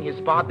bringing his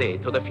body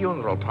to the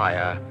funeral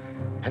pyre.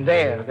 And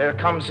there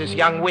comes his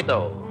young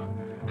widow.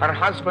 Her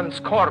husband's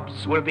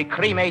corpse will be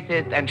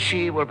cremated, and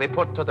she will be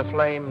put to the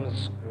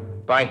flames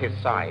by his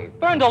side.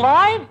 Burned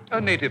alive?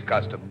 A native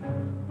custom.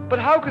 But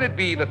how can it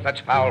be that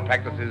such foul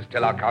practices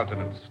still are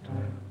countenanced?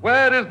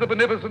 Where is the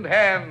beneficent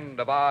hand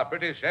of our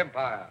British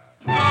Empire?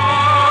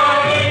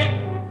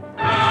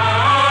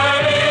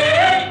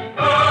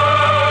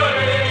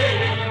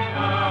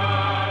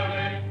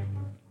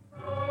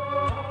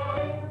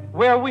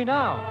 Where are we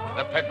now?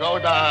 The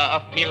pagoda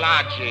of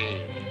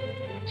Pilaji.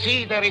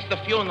 See, there is the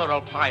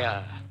funeral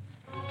pyre.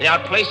 They are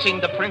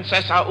placing the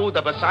Princess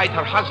Aouda beside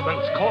her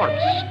husband's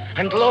corpse.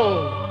 And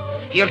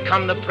lo, here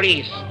come the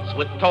priests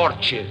with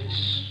torches.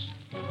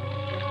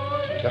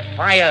 The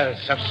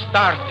fires have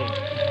started.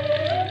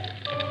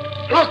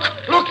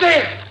 Look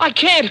there! I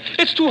can't.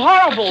 It's too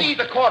horrible. See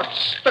the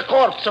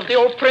corpse of the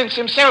old prince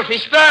himself. He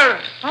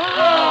stirs.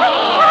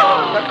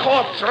 The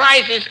corpse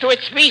rises to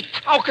its feet.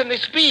 How can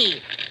this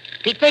be?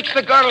 He takes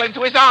the girl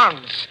into his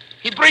arms.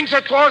 He brings her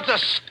towards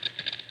us.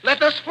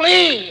 Let us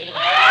flee.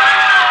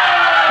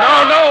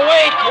 No,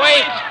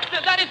 wait.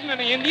 That isn't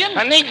any Indian.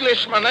 An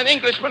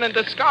Englishman in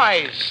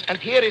disguise. And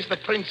here is the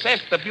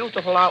princess, the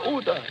beautiful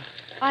Aouda.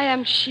 I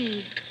am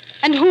she.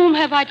 And whom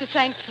have I to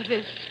thank for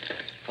this?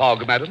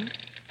 Fogg, madam.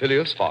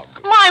 Phileas Fogg.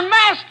 My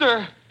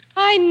master!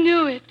 I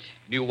knew it.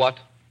 Knew what?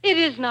 It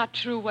is not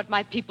true what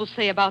my people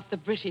say about the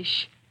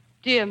British.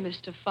 Dear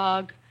Mr.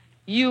 Fogg,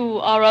 you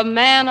are a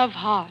man of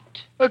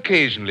heart.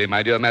 Occasionally,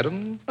 my dear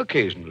madam.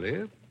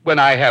 Occasionally. When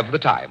I have the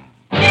time.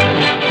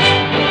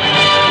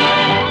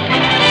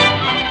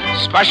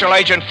 Special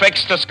Agent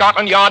fixed to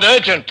Scotland Yard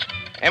urgent.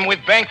 And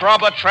with bank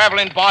robber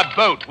traveling by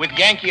boat with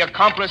Yankee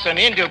accomplice and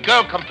Indian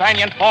girl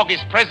companion, Fogg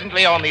is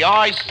presently on the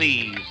high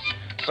seas,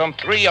 some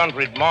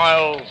 300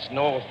 miles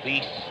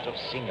northeast of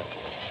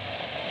Singapore.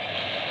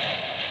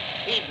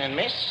 Evening,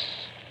 miss.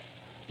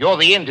 You're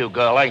the Hindu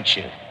girl, ain't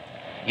you?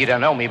 You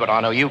don't know me, but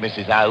I know you,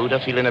 Mrs.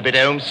 Aouda, feeling a bit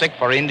homesick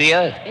for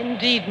India.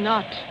 Indeed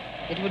not.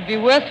 It would be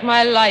worth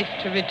my life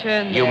to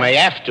return there. You may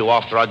have to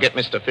after I get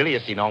Mr.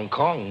 Phileas in Hong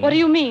Kong. What do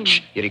you mean?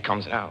 Shh, here he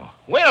comes now.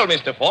 Well,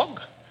 Mr. Fogg,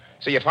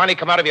 so you finally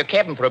come out of your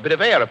cabin for a bit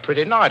of air. A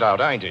pretty night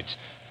out, ain't it?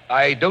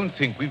 I don't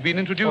think we've been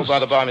introduced. Oh, by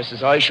the by,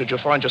 Mrs. A, should you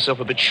find yourself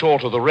a bit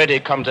short of the ready,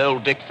 come to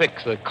old Dick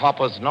Fix, the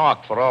copper's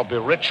knock, for I'll be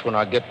rich when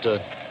I get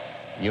to,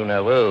 you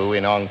know who,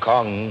 in Hong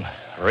Kong.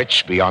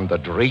 Rich beyond the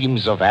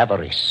dreams of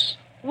avarice.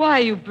 Why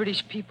are you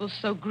British people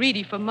so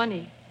greedy for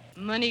money?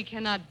 Money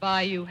cannot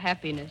buy you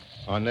happiness.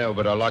 I know,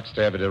 but I likes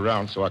to have it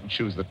around so I can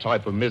choose the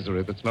type of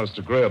misery that's most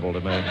agreeable to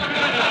me.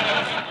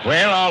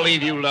 Well, I'll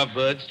leave you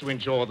lovebirds to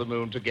enjoy the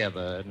moon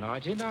together.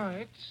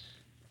 Nighty-night.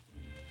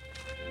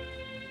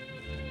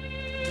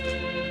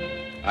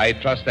 I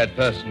trust that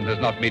person has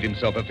not made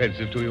himself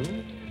offensive to you.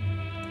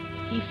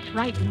 He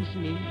frightens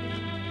me.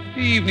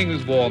 The evening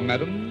is warm,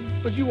 madam,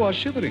 but you are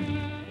shivering.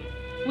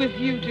 With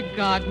you to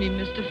guard me,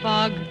 Mr.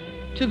 Fogg,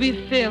 to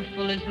be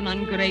fearful is an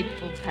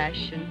ungrateful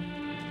passion.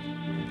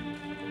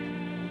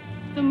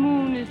 The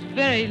moon is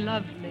very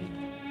lovely.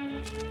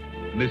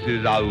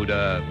 Mrs.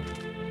 Aouda,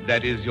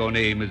 that is your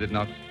name, is it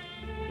not?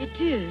 It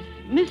is.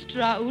 Mr.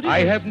 Aouda.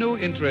 I have no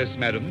interest,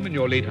 madam, in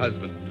your late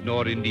husband,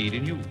 nor indeed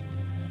in you.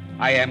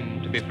 I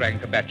am, to be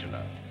frank, a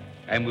bachelor,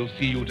 and will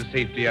see you to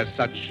safety as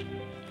such.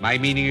 My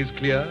meaning is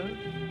clear?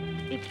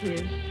 It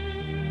is.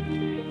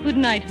 Good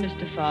night,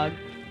 Mr. Fogg.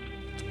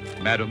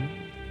 Madam,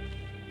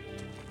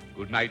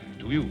 good night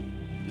to you.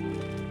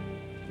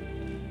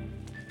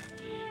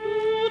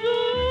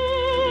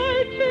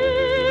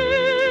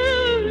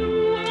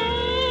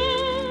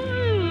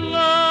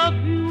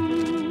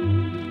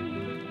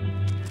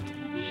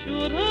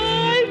 Should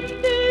I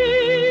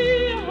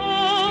say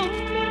how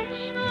much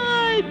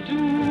I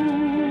do?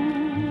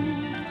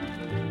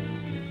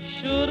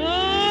 Should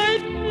I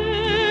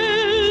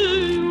tell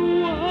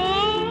you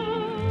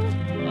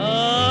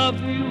how of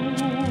you?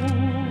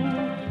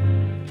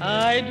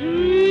 I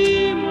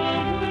dream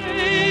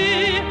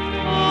away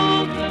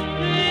all the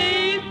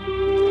day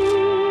through.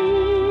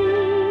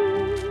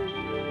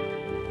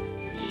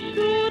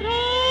 Should I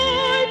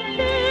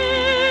tell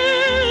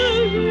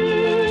you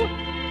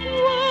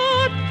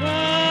what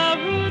paradise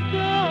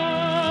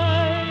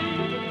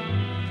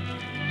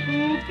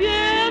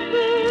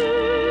together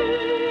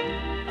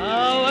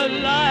our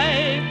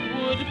life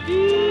would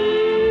be?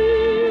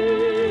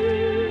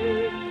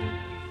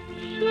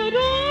 Should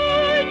I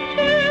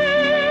tell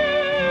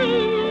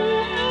you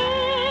I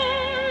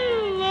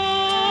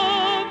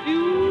love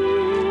you,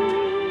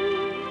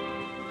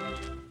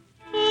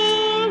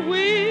 or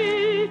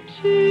wait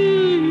till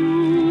you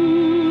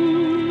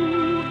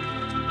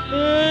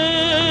tell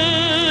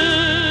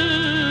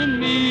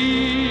me,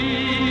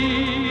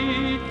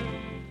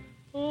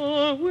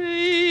 or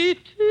wait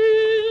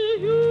till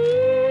you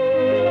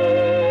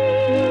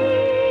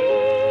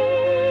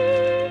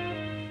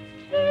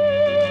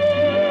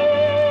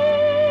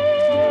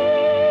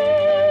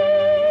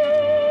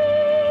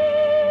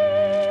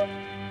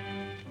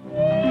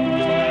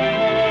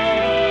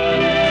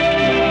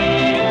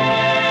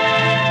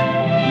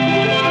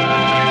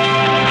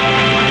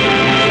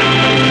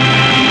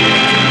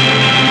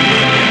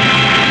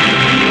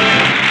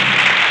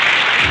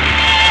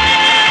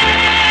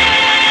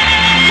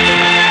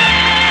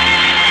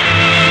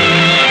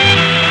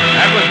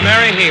That was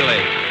Mary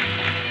Healy.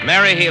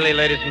 Mary Healy,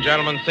 ladies and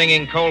gentlemen,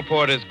 singing Cole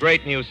Porter's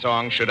great new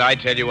song, Should I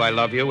Tell You I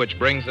Love You, which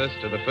brings us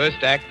to the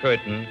first act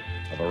curtain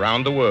of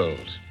Around the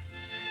World.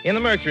 In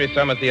the Mercury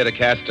Summer Theater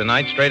cast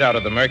tonight, straight out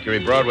of the Mercury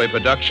Broadway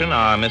production,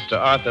 are Mr.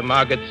 Arthur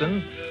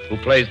Margetson, who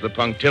plays the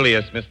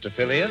punctilious Mr.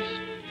 Phileas,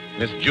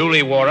 Miss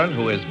Julie Warren,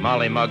 who is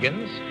Molly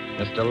Muggins,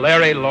 Mr.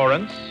 Larry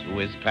Lawrence, who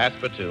is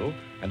Passepartout,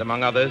 and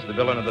among others, the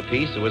villain of the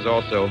piece, who is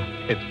also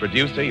its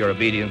producer, your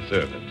obedient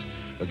servant.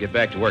 We'll get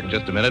back to work in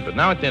just a minute, but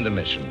now it's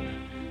intermission.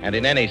 And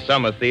in any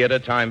summer theater,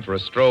 time for a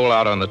stroll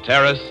out on the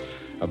terrace,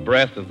 a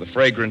breath of the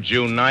fragrant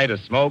June night, a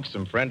smoke,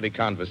 some friendly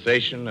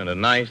conversation, and a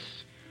nice,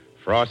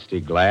 frosty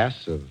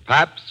glass of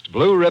Pabst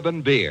Blue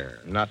Ribbon Beer.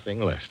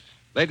 Nothing less.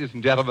 Ladies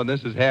and gentlemen,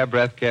 this is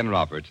Hairbreath Ken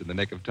Roberts in the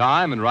nick of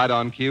time and right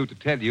on cue to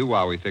tell you,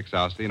 while we fix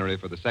our scenery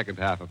for the second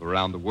half of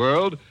Around the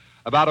World,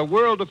 about a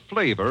world of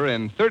flavor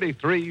in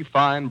 33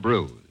 fine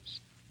brews.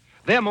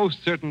 There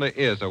most certainly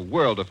is a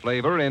world of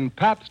flavor in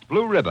Pabst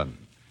Blue Ribbon,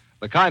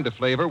 the kind of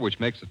flavor which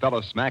makes a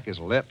fellow smack his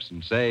lips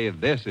and say,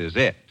 this is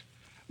it.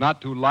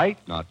 Not too light,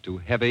 not too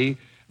heavy.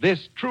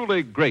 This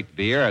truly great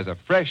beer has a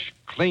fresh,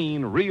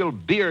 clean, real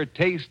beer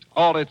taste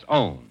all its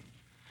own.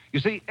 You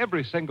see,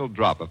 every single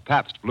drop of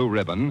Pabst Blue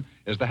Ribbon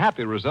is the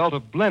happy result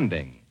of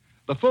blending,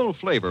 the full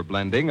flavor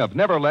blending of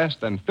never less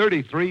than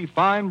 33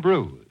 fine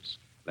brews.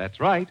 That's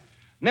right,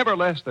 never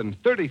less than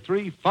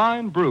 33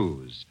 fine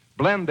brews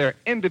blend their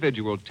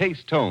individual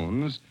taste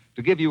tones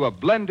to give you a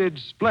blended,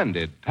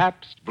 splendid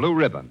Pabst Blue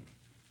Ribbon.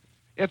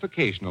 If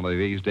occasionally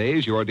these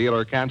days your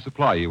dealer can't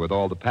supply you with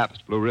all the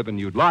Pabst Blue Ribbon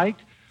you'd like,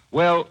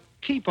 well,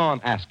 keep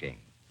on asking.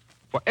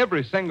 For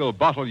every single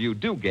bottle you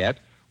do get,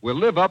 will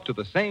live up to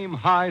the same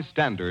high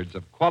standards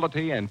of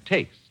quality and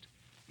taste.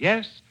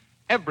 Yes,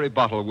 every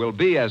bottle will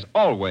be, as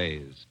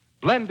always,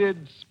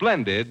 blended,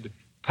 splendid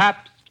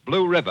Pabst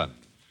Blue Ribbon.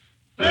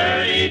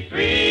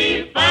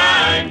 33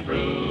 fine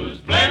brews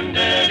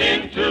blended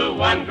into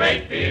one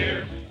great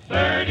beer.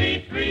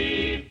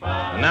 33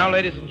 fine. And now,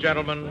 ladies and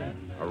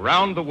gentlemen,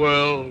 around the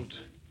world,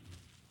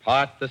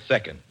 part the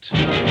second.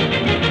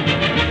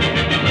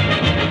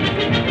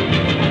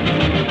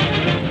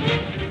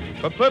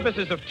 For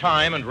purposes of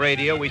time and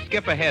radio, we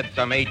skip ahead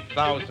some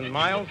 8,000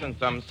 miles and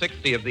some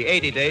 60 of the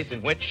 80 days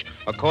in which,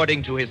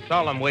 according to his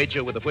solemn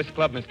wager with the Whist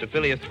Club, Mr.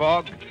 Phileas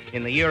Fogg,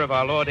 in the year of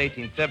our Lord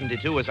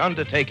 1872, was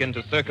undertaken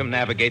to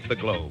circumnavigate the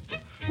globe.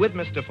 With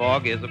Mr.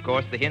 Fogg is, of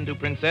course, the Hindu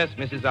princess,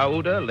 Mrs.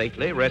 Aouda,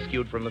 lately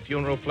rescued from the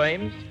funeral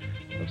flames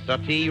of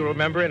Sati, you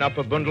remember, in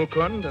Upper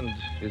Bundelkund, and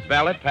his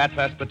valet, Pat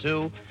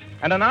Passepartout,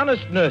 and an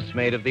honest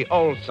nursemaid of the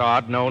old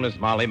sod known as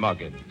Molly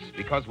Muggins.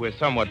 Because we're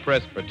somewhat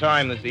pressed for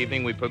time this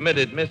evening, we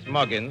permitted Miss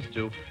Muggins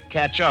to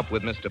catch up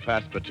with Mr.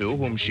 Passepartout,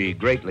 whom she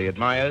greatly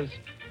admires,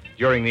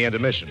 during the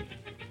intermission.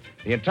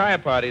 The entire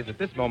party is at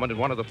this moment in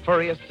one of the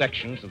furriest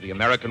sections of the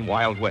American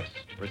Wild West,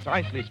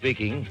 precisely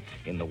speaking,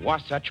 in the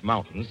Wasatch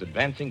Mountains,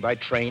 advancing by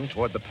train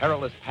toward the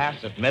perilous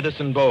pass at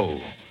Medicine Bow.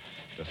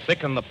 To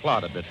thicken the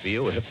plot a bit for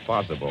you, if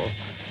possible,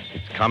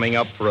 it's coming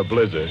up for a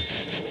blizzard.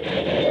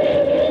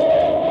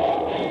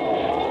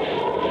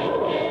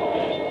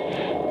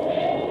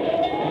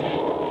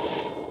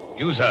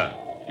 You, sir.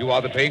 You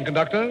are the train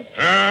conductor?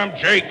 I'm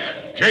Jake.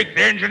 Jake,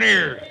 the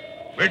engineer.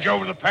 Bridge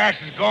over the pass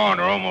is gone,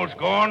 or almost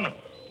gone.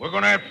 We're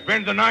going to have to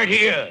spend the night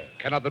here.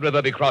 Cannot the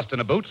river be crossed in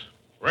a boat?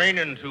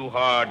 Raining too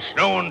hard,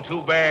 snowing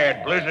too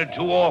bad, blizzard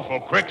too awful,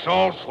 creeks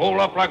all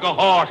swole up like a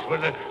horse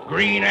with a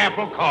green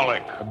apple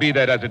colic. Be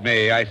that as it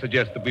may, I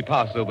suggest that we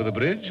pass over the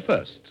bridge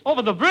first.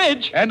 Over the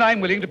bridge? And I'm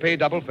willing to pay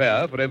double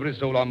fare for every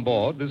soul on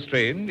board this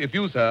train if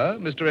you, sir,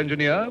 Mr.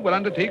 Engineer, will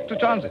undertake to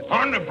chance it.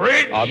 On the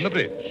bridge? On the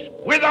bridge.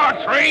 With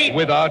our train?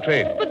 With our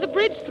train. But the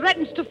bridge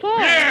threatens to fall.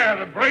 Yeah,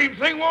 the brave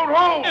thing won't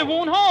hold. It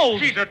won't hold.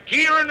 She's a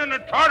teetering and a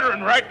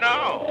tottering right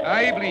now.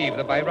 I believe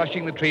that by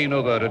rushing the train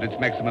over at its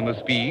maximum of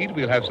speed,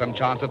 we'll have some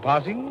chance of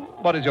passing.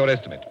 What is your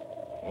estimate?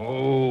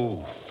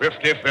 Oh,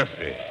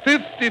 50-50.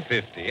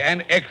 50-50,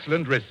 an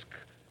excellent risk.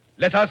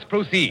 Let us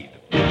proceed.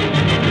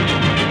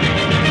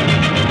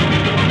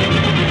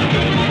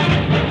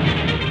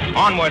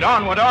 Onward,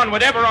 onward,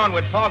 onward, ever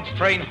onward. Fogg's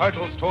train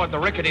hurtles toward the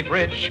rickety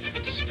bridge,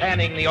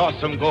 spanning the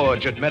awesome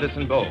gorge at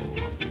Medicine Bow.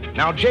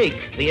 Now,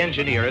 Jake, the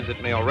engineer, as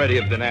it may already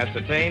have been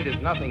ascertained, is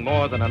nothing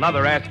more than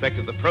another aspect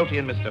of the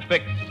protean Mr.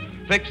 Fix.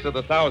 Fix of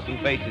the thousand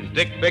faces,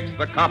 Dick Fix,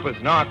 the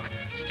copper's knock,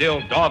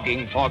 still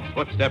dogging Fogg's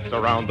footsteps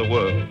around the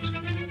world.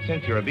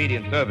 Since your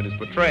obedient servant is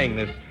portraying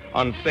this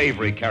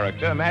unsavory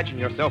character, imagine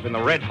yourself in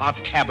the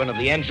red-hot cabin of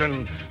the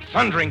engine,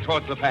 thundering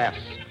towards the pass.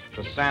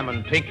 The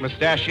salmon-pink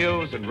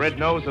mustachios and red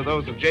nose are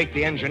those of Jake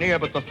the engineer,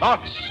 but the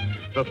thoughts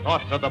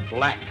are the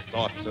black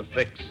thoughts of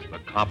Fix, the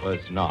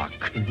copper's knock.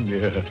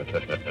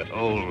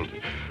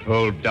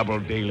 old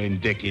double-dealing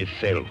Dick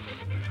himself.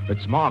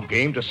 It's my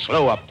game to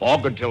slow up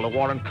Fogg until the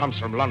warrant comes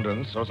from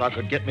London, so's I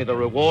could get me the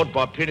reward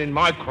by pinning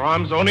my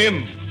crimes on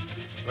him.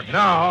 But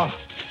now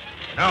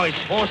he's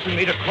forcing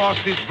me to cross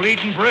this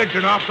bleeding bridge,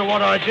 and after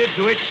what I did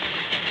to it,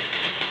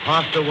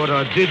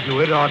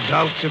 I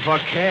doubt if I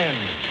can.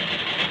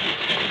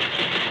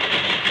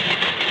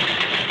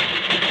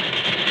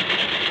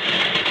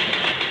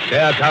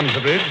 There comes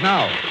the bridge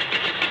now.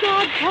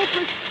 God help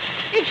us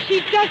if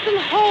she doesn't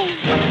hold.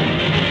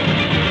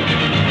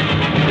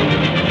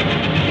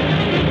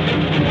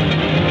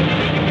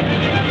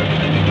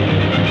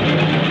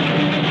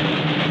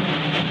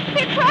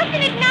 They're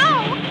crossing it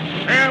now.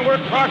 And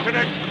we're crossing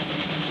it.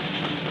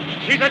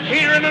 She's a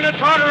teetering and a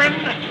tottering.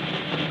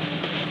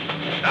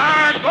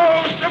 There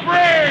goes the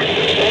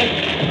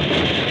bridge.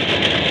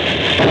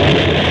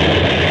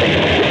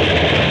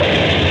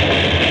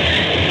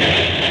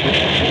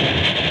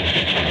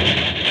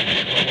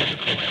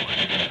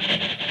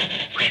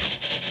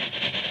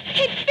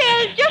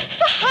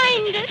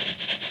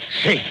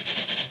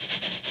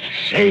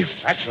 Safe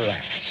at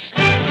last.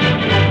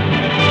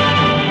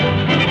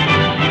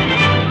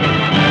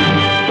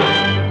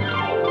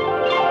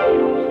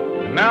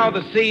 Now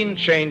the scene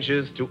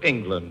changes to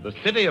England, the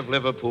city of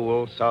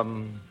Liverpool,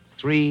 some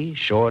 3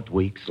 short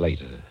weeks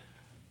later.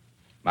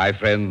 My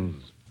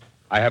friends,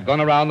 I have gone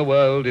around the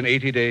world in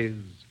 80 days,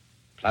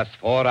 plus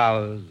 4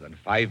 hours and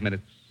 5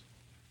 minutes.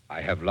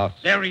 I have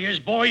lost. There he is,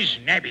 boys.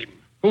 Nab him.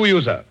 Who are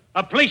you, sir?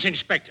 A police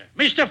inspector.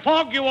 Mr.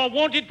 Fogg, you are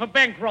wanted for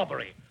bank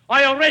robbery.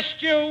 I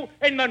arrest you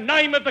in the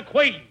name of the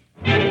Queen.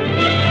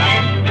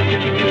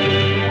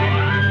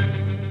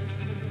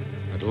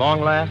 At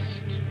long last,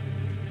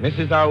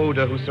 Mrs.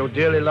 Aouda, who so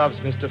dearly loves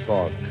Mr.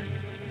 Fogg,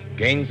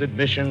 gains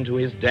admission to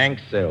his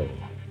dank cell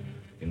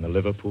in the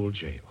Liverpool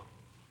jail.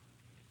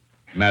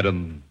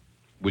 Madam,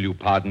 will you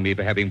pardon me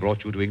for having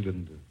brought you to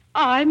England?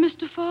 I,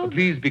 Mr. Fogg?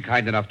 Please be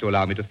kind enough to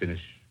allow me to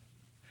finish.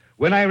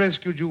 When I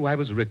rescued you, I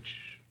was rich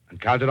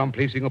and counted on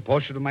placing a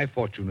portion of my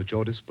fortune at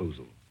your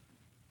disposal.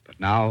 But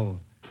now,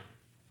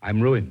 I'm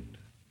ruined.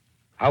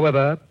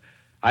 However,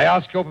 I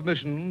ask your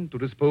permission to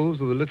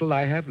dispose of the little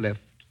I have left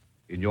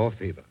in your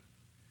favor.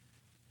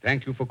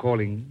 Thank you for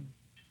calling,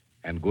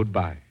 and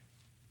goodbye.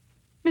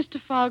 Mr.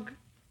 Fogg,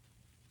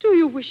 do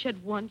you wish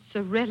at once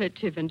a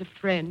relative and a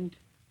friend?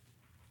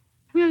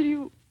 Will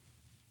you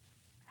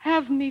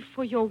have me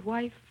for your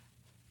wife?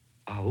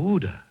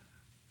 Aouda.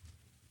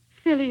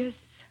 Phileas.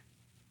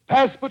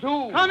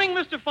 Passepartout! Coming,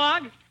 Mr.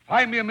 Fogg.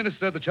 Find me a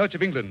minister of the Church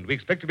of England. We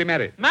expect to be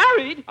married.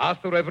 Married?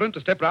 Ask the Reverend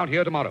to step round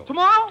here tomorrow.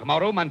 Tomorrow?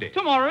 Tomorrow, Monday.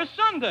 Tomorrow is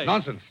Sunday.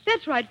 Nonsense.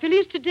 That's right,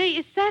 Phileas. Today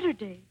is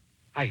Saturday.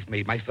 I've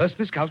made my first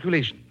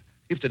miscalculation.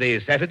 If today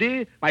is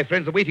Saturday, my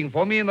friends are waiting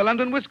for me in the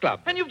London Whist Club.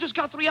 And you've just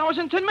got 3 hours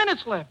and 10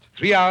 minutes left.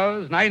 3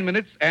 hours, 9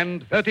 minutes,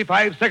 and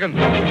 35 seconds.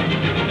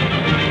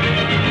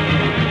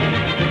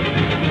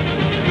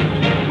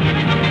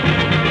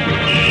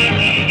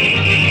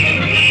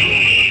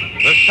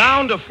 The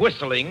sound of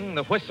whistling,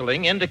 the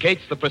whistling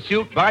indicates the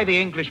pursuit by the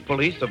English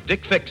police of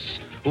Dick Fix,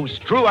 whose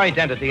true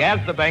identity as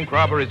the bank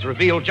robber is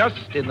revealed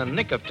just in the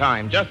nick of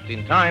time, just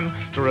in time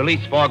to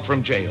release Fogg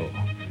from jail.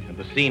 And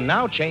the scene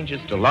now changes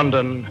to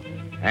London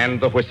and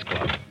the Whist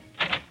Club.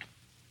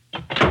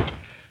 I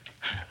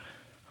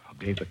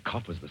gave the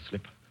coppers the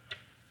slip.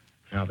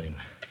 Now then,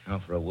 now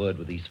for a word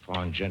with these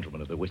fine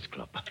gentlemen of the Whist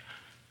Club.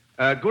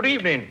 Good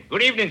evening.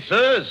 Good evening,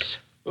 sirs.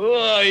 Who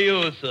are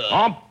you, sir?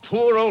 I'm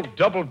poor old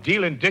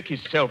double-dealing Dick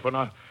himself, and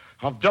I've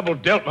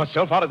double-dealt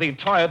myself out of the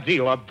entire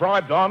deal. I've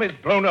bribed armies,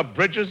 blown up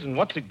bridges, and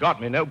what's it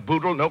got me? No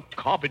boodle, no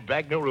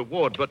carpetbag, no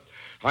reward. But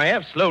I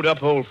have slowed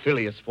up old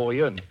Phileas for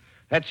you, and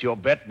that's your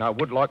bet, and I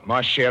would like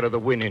my share of the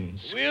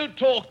winnings. We'll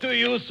talk to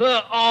you,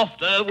 sir,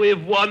 after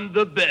we've won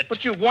the bet.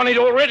 But you've won it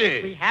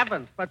already. We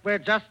haven't, but we're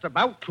just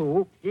about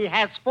to. He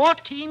has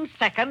 14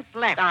 seconds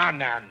left.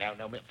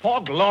 No.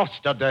 Fogg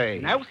lost a day.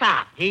 No,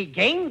 sir. He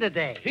gained a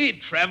day. He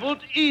traveled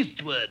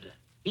eastward.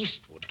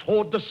 Eastward,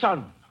 toward the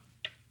sun.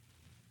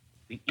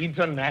 The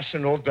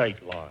international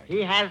dateline.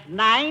 He has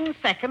 9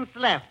 seconds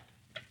left.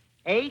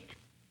 8,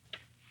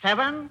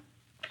 7,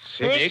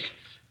 6,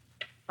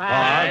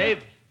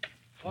 5,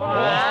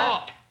 4,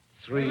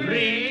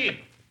 3,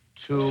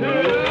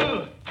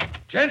 2.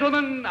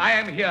 Gentlemen, I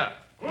am here.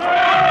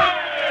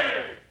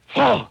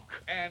 Fogg!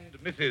 And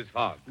Mrs.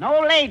 Fogg.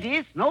 No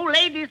ladies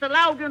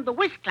allowed in the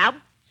whist club.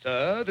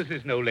 Sir, this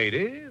is no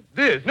lady.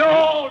 This.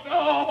 No!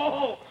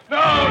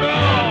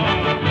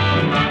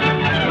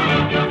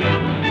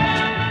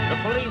 The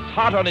police,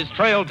 hot on his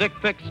trail, Dick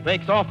Fix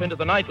makes off into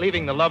the night,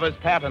 leaving the lovers,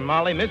 Pat and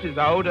Molly, Mrs.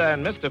 Aouda,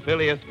 and Mr.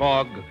 Phileas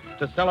Fogg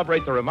to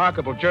celebrate the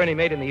remarkable journey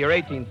made in the year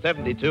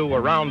 1872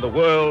 around the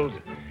world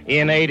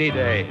in 80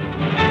 days.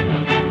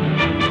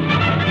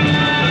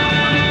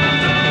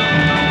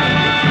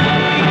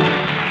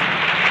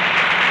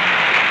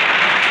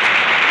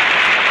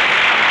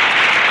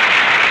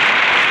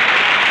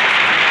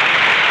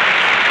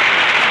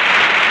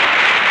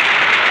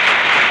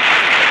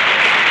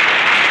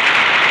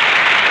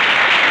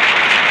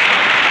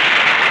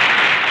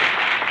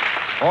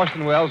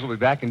 Orson Welles will be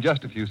back in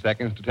just a few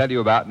seconds to tell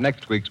you about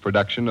next week's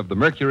production of the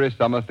Mercury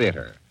Summer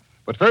Theater.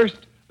 But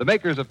first, the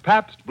makers of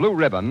Pabst Blue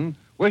Ribbon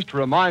wish to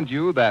remind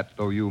you that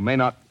though you may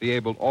not be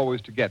able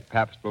always to get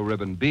Pabst Blue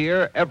Ribbon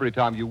beer every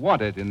time you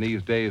want it in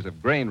these days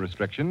of grain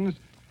restrictions,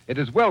 it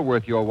is well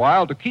worth your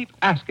while to keep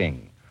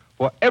asking,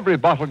 for every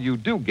bottle you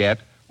do get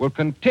will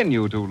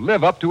continue to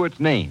live up to its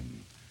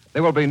name.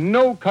 There will be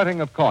no cutting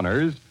of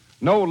corners,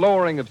 no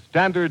lowering of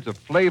standards of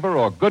flavor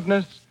or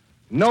goodness,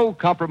 no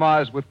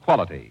compromise with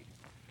quality.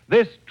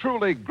 This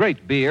truly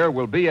great beer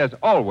will be, as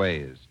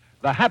always,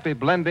 the happy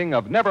blending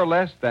of never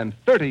less than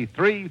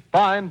 33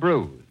 fine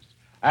brews.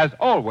 As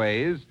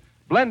always,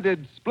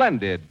 blended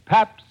splendid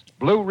Pabst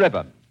Blue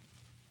Ribbon.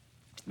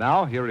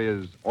 Now, here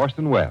is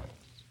Orson Welles.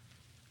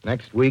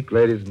 Next week,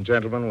 ladies and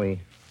gentlemen,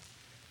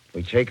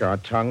 we take our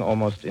tongue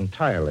almost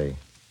entirely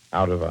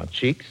out of our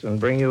cheeks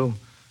and bring you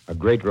a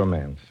great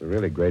romance, a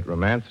really great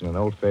romance, and an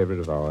old favorite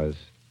of ours,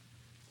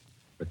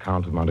 The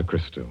Count of Monte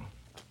Cristo.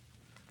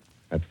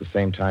 At the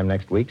same time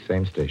next week,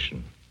 same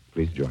station.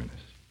 Please join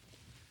us.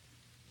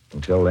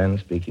 Until then,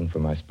 speaking for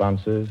my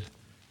sponsors,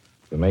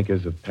 the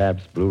makers of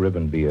Pabst Blue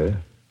Ribbon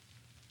beer,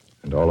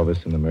 and all of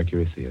us in the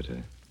Mercury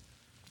Theater,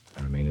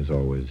 I remain, as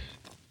always,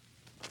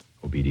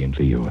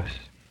 obediently yours.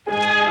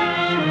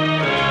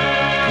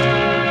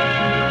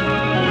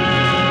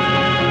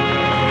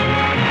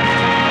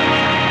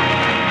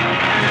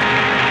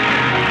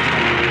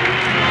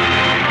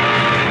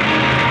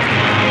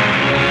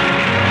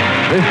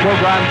 This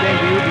program came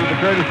to you through the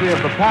courtesy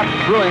of the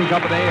Pabst Brewing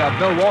Company of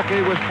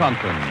Milwaukee,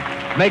 Wisconsin,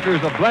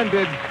 makers of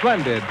blended,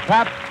 splendid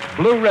Pabst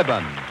Blue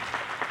Ribbon.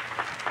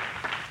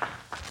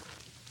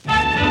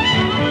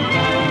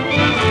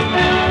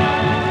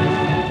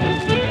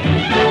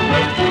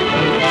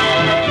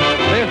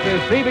 This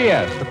is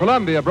CBS, the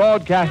Columbia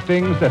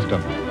Broadcasting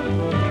System.